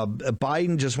tell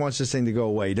Biden just wants this thing to go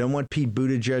away. He doesn't want Pete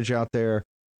Buttigieg out there.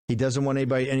 He doesn't want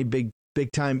any big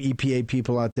time EPA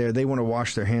people out there. They want to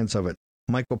wash their hands of it.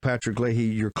 Michael Patrick Leahy,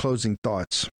 your closing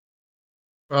thoughts.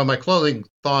 Well, my closing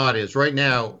thought is right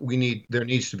now there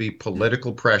needs to be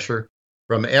political pressure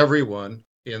from everyone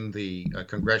in the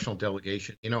congressional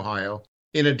delegation in Ohio,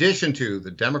 in addition to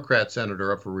the Democrat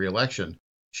senator up for re-election,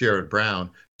 Sherrod Brown,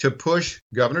 to push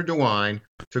Governor DeWine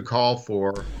to call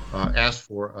for, ask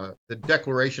for the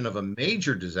declaration of a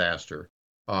major disaster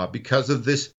because of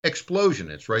this explosion.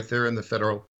 It's right there in the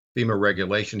federal FEMA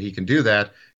regulation. He can do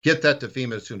that, get that to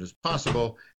FEMA as soon as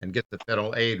possible, and get the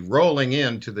federal aid rolling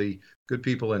in to the good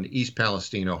people in East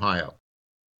Palestine, Ohio.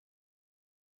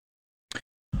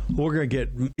 We're going to get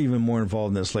even more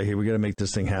involved in this, Leahy. We got to make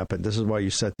this thing happen. This is why you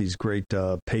set these great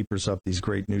papers up, these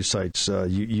great news sites.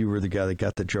 You were the guy that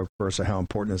got the joke first of how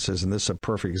important this is, and this is a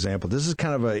perfect example. This is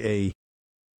kind of a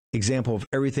example of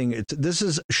everything.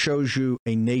 Shows you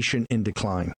a nation in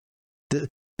decline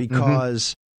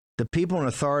because the people in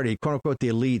authority, quote unquote, the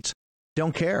elites,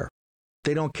 don't care.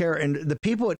 They don't care. And the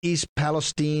people at East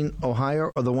Palestine,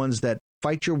 Ohio, are the ones that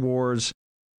fight your wars,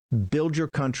 build your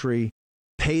country,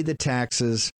 pay the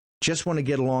taxes, just want to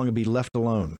get along and be left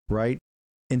alone, right?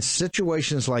 In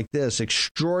situations like this,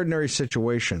 extraordinary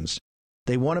situations,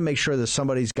 they want to make sure that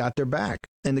somebody's got their back.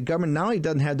 And the government not only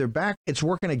doesn't have their back, it's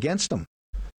working against them.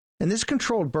 And this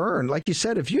controlled burn, like you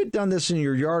said, if you had done this in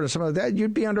your yard or something like that,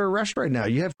 you'd be under arrest right now.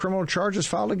 You have criminal charges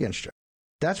filed against you.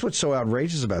 That's what's so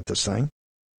outrageous about this thing.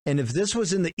 And if this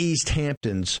was in the East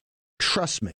Hamptons,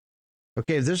 trust me,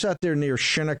 okay, if this out there near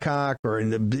Shinnecock or in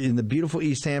the beautiful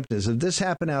East Hamptons, if this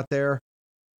happened out there,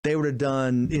 they would have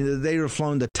done, they would have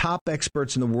flown, the top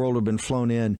experts in the world have been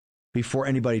flown in before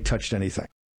anybody touched anything.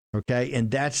 Okay. And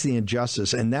that's the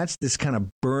injustice. And that's this kind of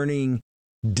burning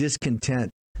discontent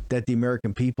that the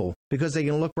American people, because they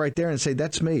can look right there and say,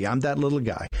 that's me. I'm that little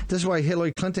guy. This is why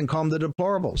Hillary Clinton called them the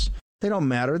deplorables. They don't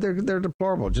matter. They're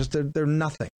deplorable. Just they're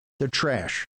nothing. They're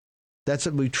trash. That's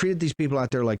it. We treated these people out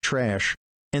there like trash,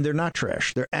 and they're not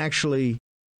trash. They're actually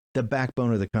the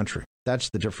backbone of the country.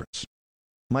 That's the difference.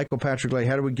 Michael Patrick Leahy,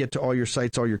 how do we get to all your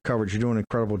sites, all your coverage? You're doing an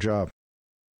incredible job.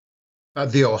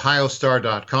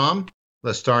 TheOhioStar.com,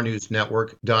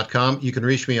 TheStarNewsNetwork.com. You can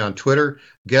reach me on Twitter,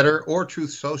 Getter, or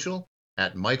Truth Social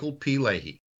at Michael P.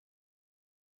 Leahy.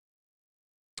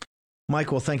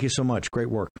 Michael, thank you so much. Great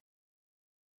work.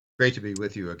 Great to be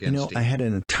with you again,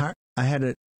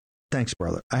 Steve. Thanks,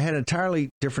 brother. I had an entirely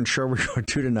different show we're going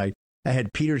to do tonight. I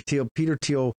had Peter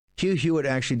Thiel. Hugh Hewitt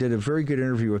actually did a very good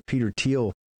interview with Peter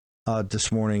Thiel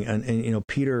this morning. And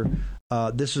Peter,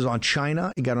 this is on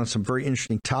China. He got on some very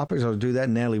interesting topics. I'll do that.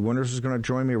 Natalie Winters is going to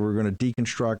join me. We're going to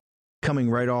deconstruct coming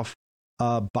right off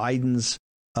Biden's,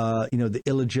 the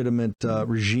illegitimate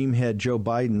regime head, Joe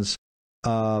Biden's,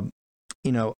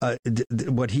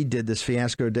 what he did, this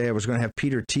fiasco day. I was going to have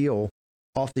Peter Thiel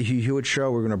off the Hugh Hewitt show.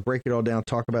 We're going to break it all down,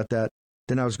 talk about that.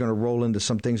 Then I was going to roll into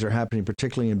some things that are happening,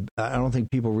 particularly in, I don't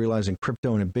think people realize in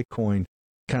crypto and in Bitcoin,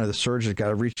 kind of the surge that got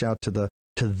to reach out to the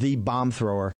bomb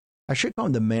thrower. I should call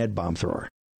him the mad bomb thrower,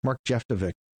 Mark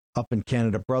Jeftovic up in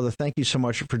Canada. Brother, thank you so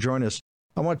much for joining us.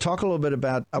 I want to talk a little bit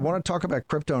about,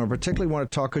 crypto, and I particularly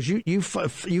want to talk, because you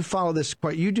follow this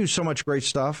quite, you do so much great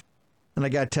stuff. And I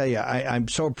got to tell you, I'm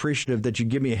so appreciative that you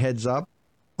give me a heads up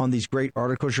on these great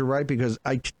articles you write, because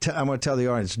I want to tell the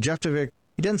audience, Jeftovic,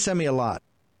 he doesn't send me a lot,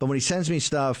 but when he sends me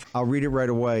stuff, I'll read it right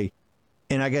away.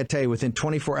 And I got to tell you, within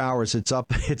 24 hours, it's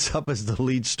up as the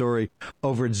lead story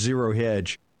over at Zero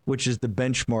Hedge, which is the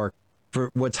benchmark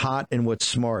for what's hot and what's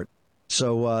smart.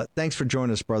 So thanks for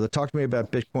joining us, brother. Talk to me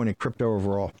about Bitcoin and crypto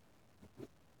overall.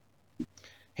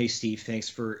 Hey, Steve, thanks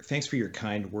for your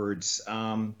kind words.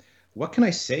 what can I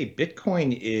say?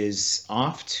 Bitcoin is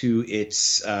off to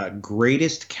its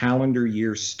greatest calendar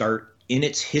year start in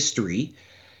its history.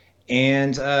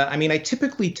 And I mean, I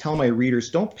typically tell my readers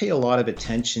don't pay a lot of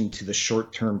attention to the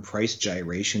short term price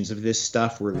gyrations of this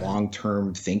stuff. We're long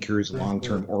term thinkers, long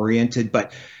term oriented.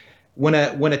 But when a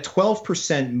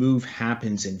 12% move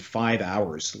happens in 5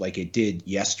 hours, like it did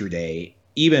yesterday,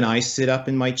 even I sit up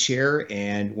in my chair.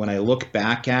 And when I look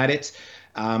back at it,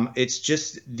 it's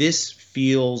just this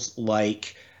feels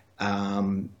like a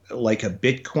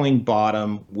Bitcoin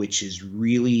bottom, which is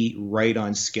really right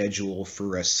on schedule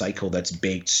for a cycle that's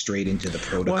baked straight into the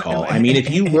protocol. I mean, if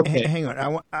you look at, hang on,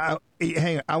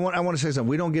 hang on, I want to say something.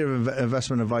 We don't give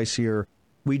investment advice here.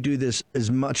 We do this as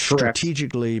much Correct.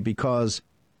 strategically because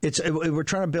we're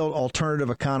trying to build alternative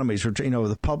economies.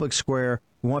 The public square.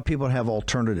 We want people to have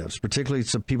alternatives, particularly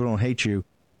so people don't hate you.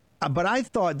 But I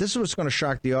thought this is what's going to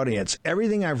shock the audience.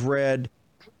 Everything I've read,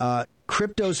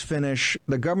 crypto's finished.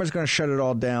 The government's going to shut it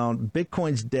all down.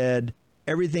 Bitcoin's dead.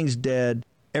 Everything's dead.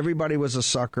 Everybody was a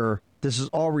sucker. This is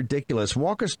all ridiculous.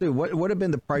 Walk us through what have been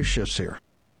the price shifts here.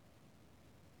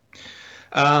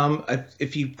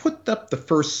 If you put up the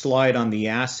first slide on the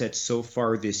assets so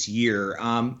far this year,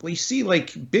 we see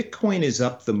like Bitcoin is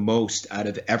up the most out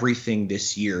of everything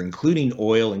this year, including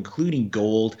oil, including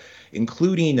gold,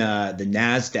 including the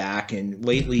NASDAQ. And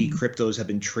lately, cryptos have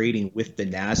been trading with the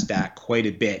NASDAQ quite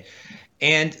a bit.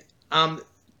 And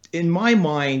in my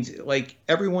mind, like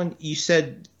everyone, you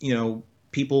said,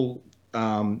 people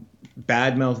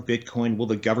badmouth Bitcoin. Will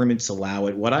the governments allow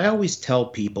it? What I always tell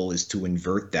people is to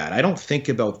invert that. I don't think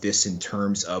about this in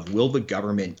terms of will the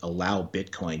government allow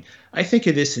Bitcoin. I think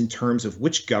of this in terms of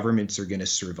which governments are going to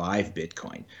survive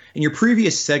Bitcoin. In your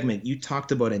previous segment, you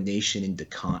talked about a nation in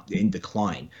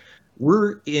decline.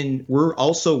 We're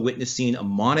also witnessing a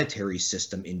monetary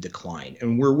system in decline,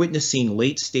 and we're witnessing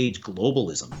late stage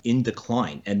globalism in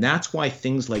decline. And that's why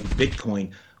things like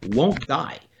Bitcoin won't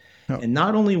die. No. And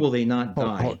not only will they not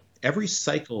die, every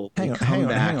cycle will come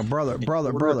back. Hang on, brother.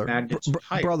 19,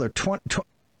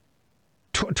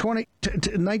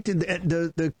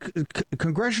 the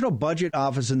Congressional Budget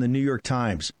Office in the New York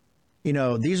Times.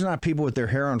 These are not people with their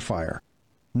hair on fire.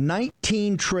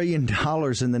 $19 trillion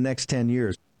in the next 10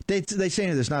 years. They say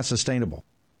that's not sustainable.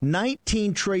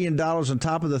 $19 trillion on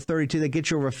top of the 32, that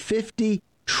gets you over $50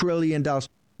 trillion.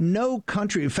 No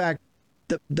country, in fact,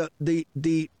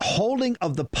 the holding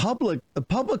of the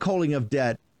public holding of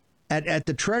debt at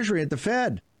the Treasury, at the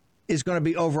Fed, is going to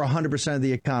be over 100% of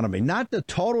the economy. Not the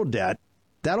total debt.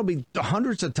 That'll be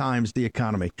hundreds of times the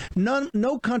economy.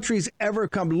 No country's ever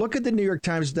come. Look at the New York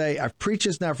Times today. I've preached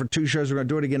this now for 2 shows. We're going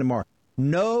to do it again tomorrow.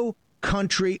 No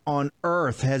country on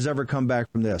earth has ever come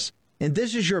back from this. And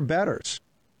this is your betters.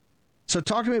 So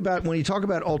talk to me about, when you talk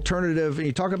about alternative and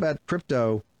you talk about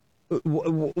crypto,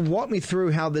 walk me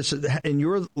through how this, in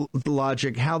your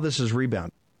logic, how this is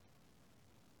rebounding.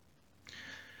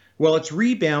 Well, it's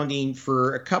rebounding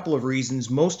for a couple of reasons.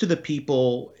 Most of the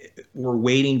people were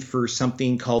waiting for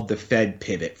something called the Fed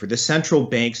pivot, for the central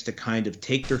banks to kind of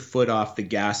take their foot off the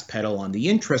gas pedal on the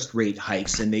interest rate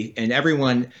hikes. And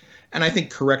everyone, and I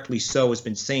think correctly so, has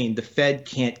been saying the Fed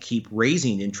can't keep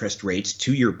raising interest rates,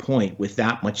 to your point, with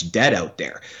that much debt out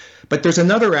there. But there's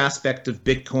another aspect of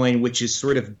Bitcoin, which is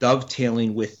sort of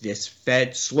dovetailing with this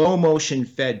slow motion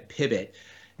Fed pivot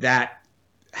that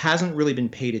hasn't really been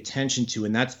paid attention to,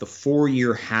 and that's the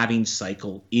 4-year halving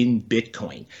cycle in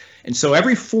Bitcoin. And so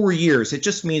every 4 years, it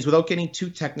just means, without getting too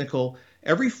technical,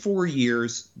 every 4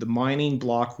 years, the mining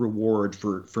block reward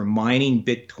for mining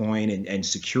Bitcoin and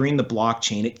securing the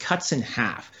blockchain, it cuts in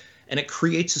half, and it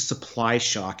creates a supply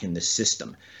shock in the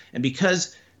system. And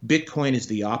because Bitcoin is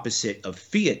the opposite of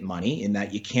fiat money in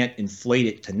that you can't inflate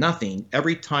it to nothing,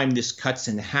 every time this cuts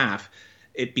in half,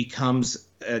 it becomes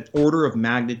an order of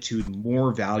magnitude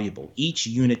more valuable. Each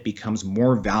unit becomes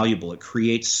more valuable. It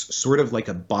creates sort of like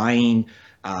a buying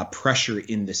pressure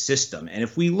in the system. And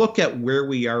if we look at where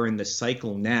we are in the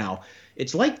cycle now,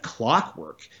 it's like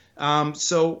clockwork.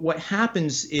 So what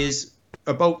happens is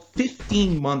about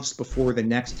 15 months before the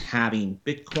next halving,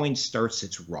 Bitcoin starts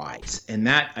its rise. And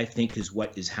that, I think, is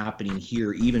what is happening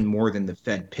here, even more than the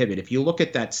Fed pivot. If you look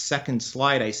at that second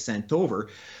slide I sent over,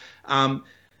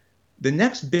 the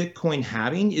next Bitcoin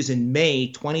halving is in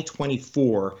May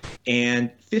 2024,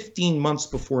 and 15 months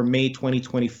before May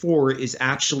 2024 is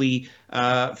actually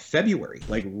February,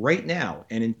 like right now.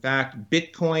 And in fact,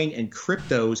 Bitcoin and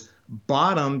cryptos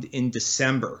bottomed in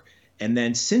December. And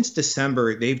then since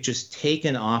December, they've just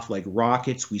taken off like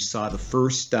rockets. We saw the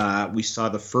first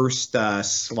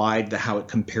slide, how it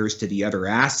compares to the other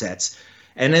assets.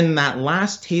 And in that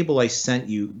last table I sent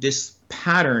you, this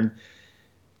pattern,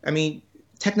 I mean,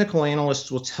 technical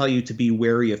analysts will tell you to be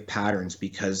wary of patterns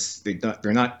because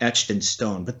they're not etched in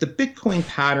stone. But the Bitcoin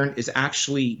pattern is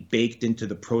actually baked into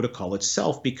the protocol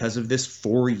itself because of this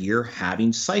 4-year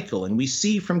halving cycle. And we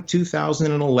see from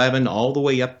 2011 all the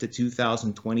way up to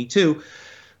 2022,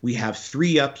 we have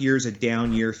 3 up years, a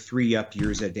down year, 3 up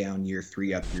years, a down year,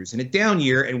 3 up years, and a down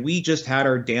year. And we just had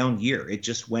our down year. It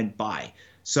just went by.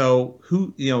 So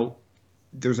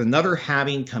there's another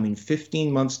halving coming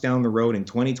 15 months down the road in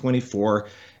 2024.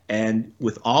 And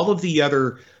with all of the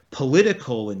other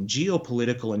political and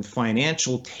geopolitical and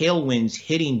financial tailwinds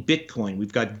hitting Bitcoin,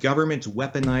 we've got governments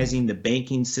weaponizing the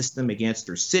banking system against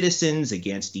their citizens,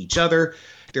 against each other.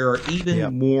 There are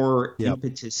even more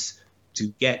impetus to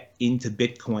get into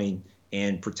Bitcoin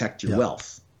and protect your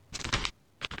wealth.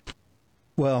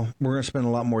 Well, we're going to spend a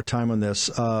lot more time on this.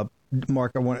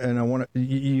 Mark, I want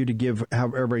you to give how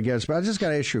everybody gets, but I just got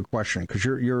to ask you a question because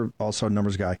you're also a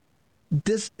numbers guy.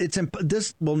 This is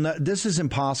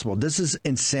impossible. This is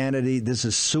insanity. This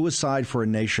is suicide for a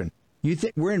nation. You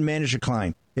think we're in managed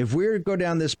decline? If we go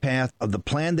down this path of the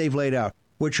plan they've laid out,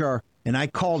 which are, and I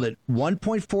called it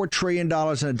 $1.4 trillion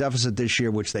in a deficit this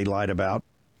year, which they lied about,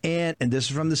 and this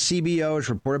is from the CBO, it's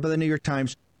reported by the New York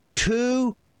Times,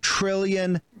 $2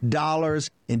 trillion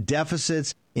in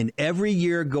deficits in every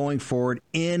year going forward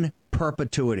in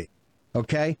perpetuity.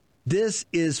 Okay? This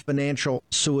is financial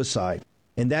suicide.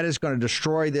 And that is going to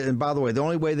destroy and by the way, the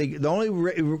only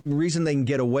reason they can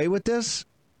get away with this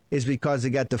is because they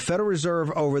got the Federal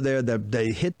Reserve over there that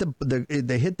they hit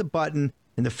the button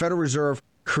and the Federal Reserve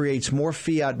creates more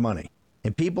fiat money.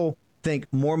 And people think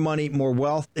more money, more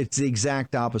wealth. It's the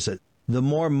exact opposite. The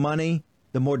more money,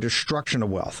 the more destruction of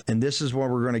wealth. And this is what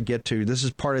we're going to get to. This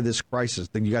is part of this crisis.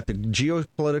 You got the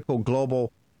geopolitical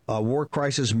global war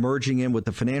crisis merging in with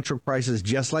the financial crisis,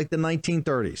 just like the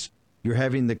 1930s. You're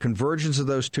having the convergence of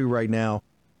those two right now.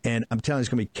 And I'm telling you, it's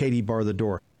going to be Katie bar the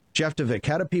door. Jeff DeVick,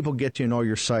 how do people get you in all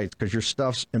your sites? Because your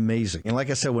stuff's amazing. And like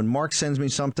I said, when Mark sends me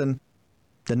something,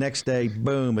 the next day,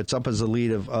 boom, it's up as a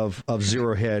lead of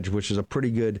Zero Hedge, which is a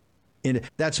pretty good.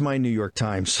 That's my New York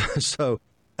Times. So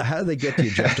how do they get to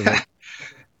you, Jeff DeVick?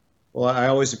 Well, I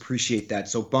always appreciate that.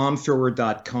 So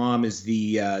bombthrower.com is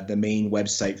the main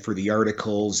website for the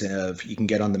articles. You can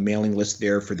get on the mailing list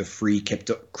there for the free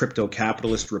Crypto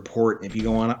Capitalist report. And if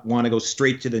you want to go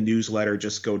straight to the newsletter,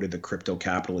 just go to the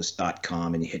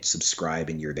cryptocapitalist.com and you hit subscribe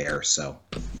and you're there. So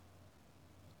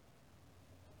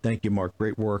thank you, Mark.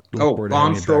 Great work.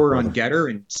 Bomb Thrower on Getter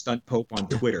and Stunt Pope on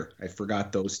Twitter. I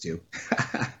forgot those two.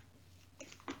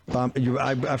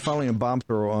 I follow him Bomb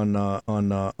Thrower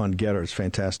on Getter. It's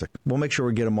fantastic. We'll make sure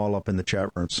we get them all up in the chat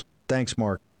rooms. Thanks,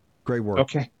 Mark. Great work.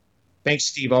 Okay. Thanks,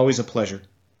 Steve. Always a pleasure.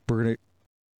 You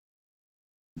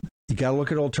got to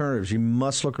look at alternatives. You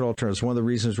must look at alternatives. One of the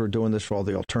reasons we're doing this for all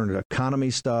the alternative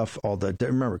economy stuff,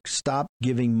 remember, stop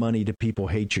giving money to people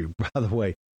who hate you. By the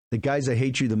way, the guys that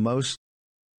hate you the most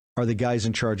are the guys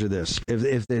in charge of this.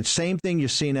 If the same thing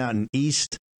you've seen out in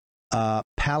East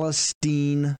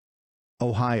Palestine,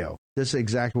 Ohio. This is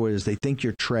exactly what it is. They think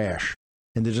you're trash.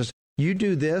 And they're just, you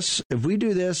do this, if we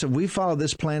do this, if we follow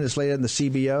this plan that's laid out in the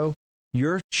CBO,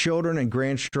 your children and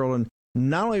grandchildren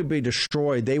not only will be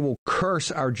destroyed, they will curse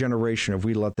our generation if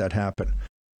we let that happen.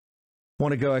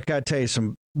 I got to tell you,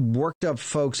 some worked up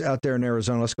folks out there in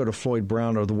Arizona. Let's go to Floyd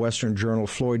Brown of the Western Journal.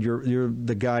 Floyd, you're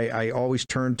the guy I always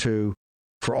turn to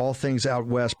for all things out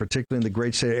west, particularly in the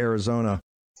great state of Arizona.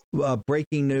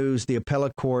 Breaking news, the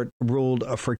appellate court ruled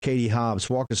for Katie Hobbs.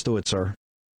 Walk us through it, sir.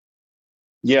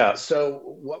 Yeah, so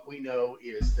what we know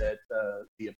is that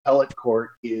the appellate court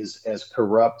is as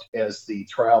corrupt as the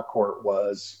trial court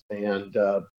was. And,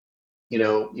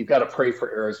 you've got to pray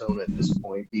for Arizona at this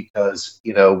point because,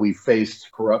 we faced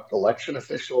corrupt election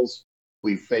officials.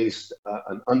 We faced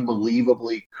an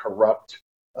unbelievably corrupt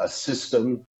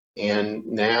system. And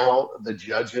now the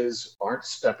judges aren't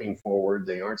stepping forward.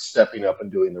 They aren't stepping up and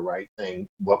doing the right thing.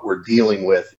 What we're dealing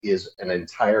with is an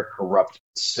entire corrupt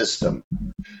system.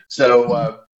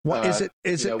 So, what is it?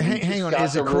 Is it? Hang on.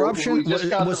 Is it corruption?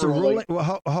 Was the ruling?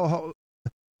 Well,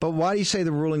 but why do you say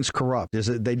the ruling's corrupt? Is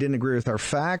it they didn't agree with our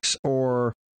facts,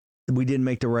 or we didn't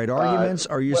make the right arguments?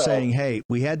 Are you saying, hey,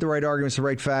 we had the right arguments, the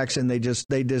right facts, and they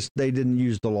didn't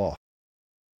use the law?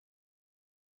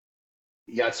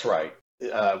 That's right.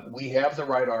 We have the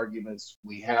right arguments.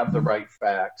 We have the right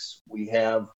facts. We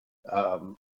have,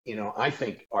 I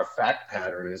think our fact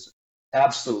pattern is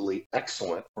absolutely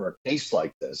excellent for a case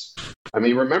like this. I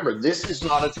mean, remember, this is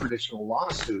not a traditional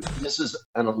lawsuit. This is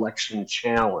an election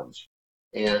challenge.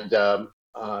 And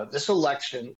this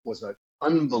election was an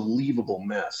unbelievable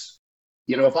mess.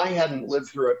 If I hadn't lived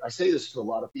through it, I say this to a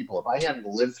lot of people, if I hadn't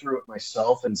lived through it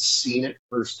myself and seen it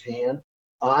firsthand,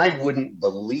 I wouldn't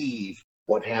believe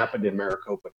what happened in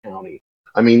Maricopa County.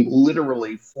 I mean,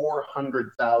 literally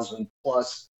 400,000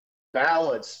 plus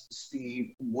ballots,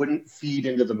 Steve, wouldn't feed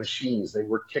into the machines. They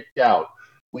were kicked out.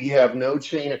 We have no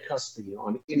chain of custody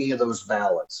on any of those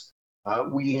ballots.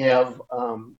 We have,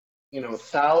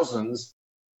 thousands,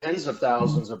 tens of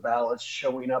thousands of ballots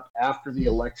showing up after the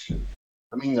election.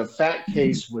 I mean, the FAT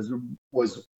case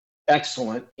was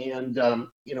excellent, and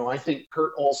I think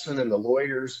Kurt Olson and the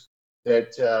lawyers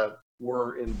that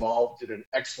were involved did an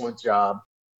excellent job.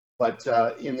 But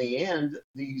in the end,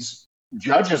 these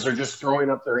judges are just throwing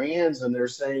up their hands and they're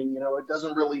saying, it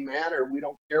doesn't really matter. We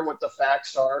don't care what the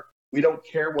facts are. We don't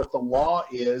care what the law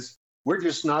is. We're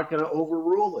just not going to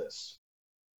overrule this.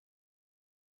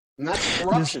 And that's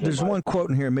corruption. There's one quote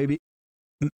in here, maybe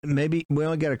we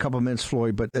only got a couple minutes,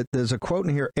 Floyd, but there's a quote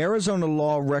in here. Arizona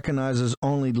law recognizes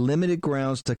only limited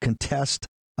grounds to contest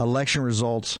election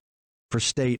results for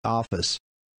state office.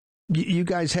 You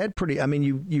guys had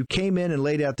you came in and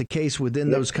laid out the case within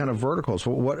those kind of verticals.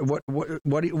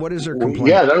 What is their complaint?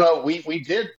 Yeah, no, we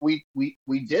did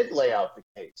lay out the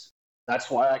case.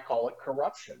 That's why I call it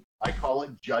corruption. I call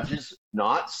it judges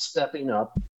not stepping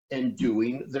up and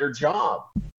doing their job.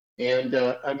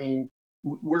 And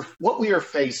what we are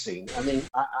facing. I mean,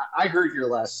 I heard your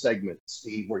last segment,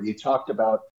 Steve, where you talked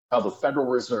about how the Federal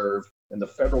Reserve and the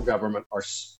federal government are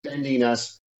spending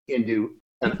us into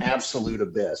an absolute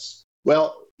abyss.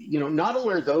 Well, not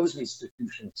only are those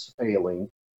institutions failing,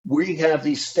 we have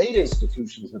these state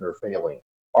institutions that are failing.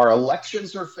 Our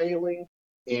elections are failing,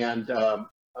 and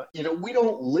we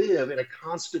don't live in a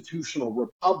constitutional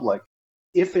republic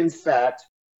if, in fact,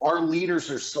 our leaders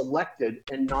are selected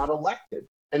and not elected.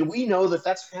 And we know that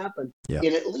that's happened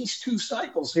in at least 2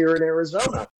 cycles here in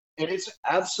Arizona. And it's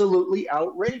absolutely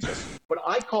outrageous. But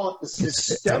I call it the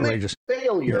systemic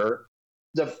failure,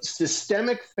 the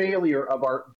systemic failure of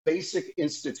our basic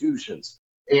institutions.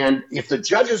 And if the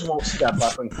judges won't step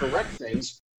up and correct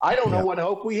things, I don't know what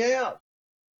hope we have.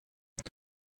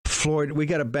 Floyd, we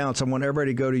got to bounce. I want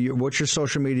everybody to go to you. What's your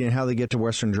social media and how they get to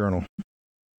Western Journal?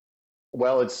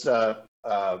 Well, it's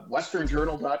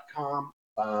westernjournal.com.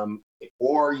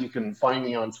 Or you can find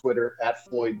me on Twitter at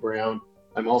Floyd Brown.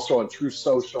 I'm also on Truth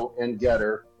Social and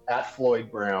Getter at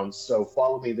Floyd Brown. So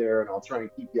follow me there, and I'll try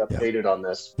and keep you updated on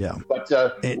this. Yeah. But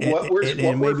what we're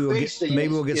facing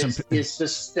is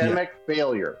systemic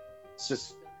failure.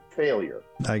 Failure.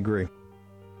 I agree.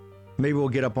 Maybe we'll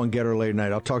get up on Getter late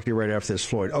night. I'll talk to you right after this,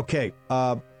 Floyd. Okay.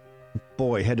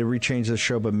 Boy, had to rechange this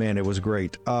show, but man, it was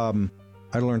great. I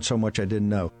learned so much I didn't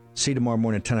know. See you tomorrow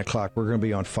morning at 10 o'clock. We're going to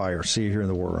be on fire. See you here in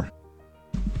the War Room.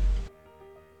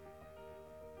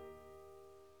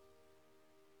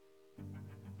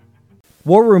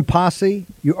 War Room Posse,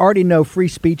 you already know free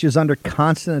speech is under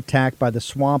constant attack by the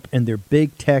swamp and their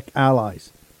big tech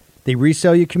allies. They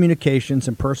resell your communications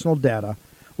and personal data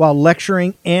while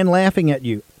lecturing and laughing at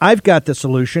you. I've got the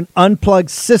solution.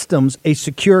 Unplugged Systems, a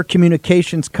secure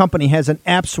communications company, has an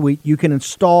app suite you can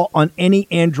install on any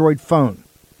Android phone,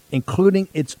 including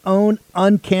its own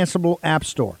uncancelable app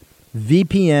store,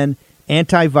 VPN,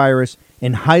 antivirus,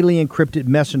 and highly encrypted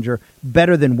messenger,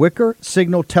 better than Wickr,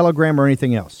 Signal, Telegram, or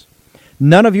anything else.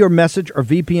 None of your message or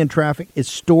VPN traffic is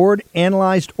stored,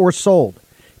 analyzed, or sold.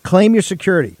 Claim your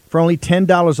security for only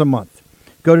 $10 a month.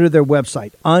 Go to their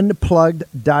website,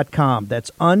 unplugged.com. That's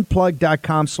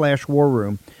unplugged.com/war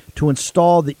room to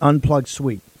install the Unplugged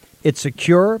suite. It's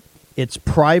secure, it's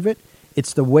private,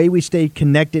 it's the way we stay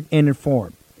connected and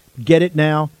informed. Get it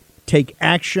now. Take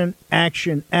action,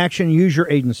 action, action. Use your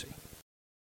agency.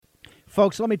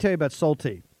 Folks, let me tell you about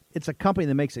Solti. It's a company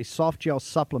that makes a soft gel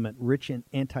supplement rich in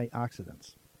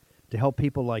antioxidants to help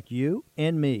people like you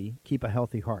and me keep a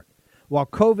healthy heart. While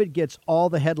COVID gets all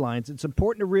the headlines, it's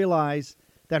important to realize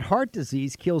that heart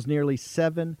disease kills nearly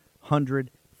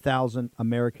 700,000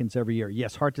 Americans every year.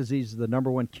 Yes, heart disease is the number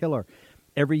one killer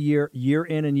every year, year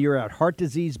in and year out. Heart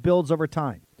disease builds over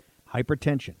time.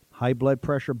 Hypertension, high blood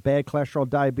pressure, bad cholesterol,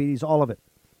 diabetes, all of it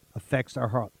affects our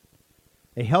heart.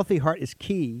 A healthy heart is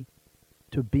key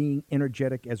to being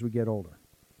energetic as we get older.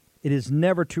 It is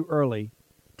never too early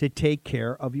to take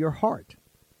care of your heart.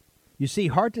 You see,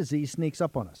 heart disease sneaks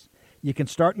up on us. You can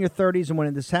start in your 30s, and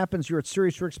when this happens, you're at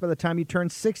serious risk by the time you turn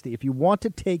 60. If you want to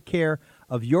take care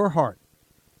of your heart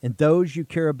and those you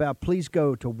care about, please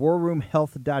go to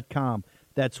warroomhealth.com.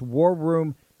 That's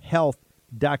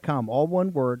warroomhealth.com. All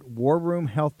one word,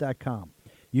 warroomhealth.com.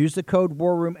 Use the code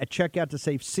WARROOM at checkout to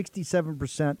save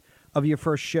 67% of your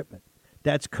first shipment.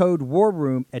 That's code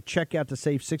WARROOM at checkout to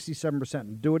save 67%.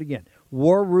 And do it again.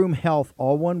 War Room Health,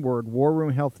 all one word,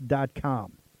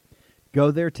 warroomhealth.com.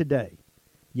 Go there today.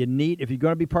 If you're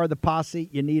going to be part of the posse,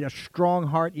 you need a strong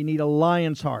heart. You need a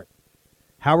lion's heart.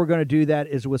 How we're going to do that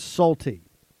is with Salty.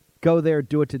 Go there,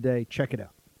 do it today. Check it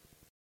out.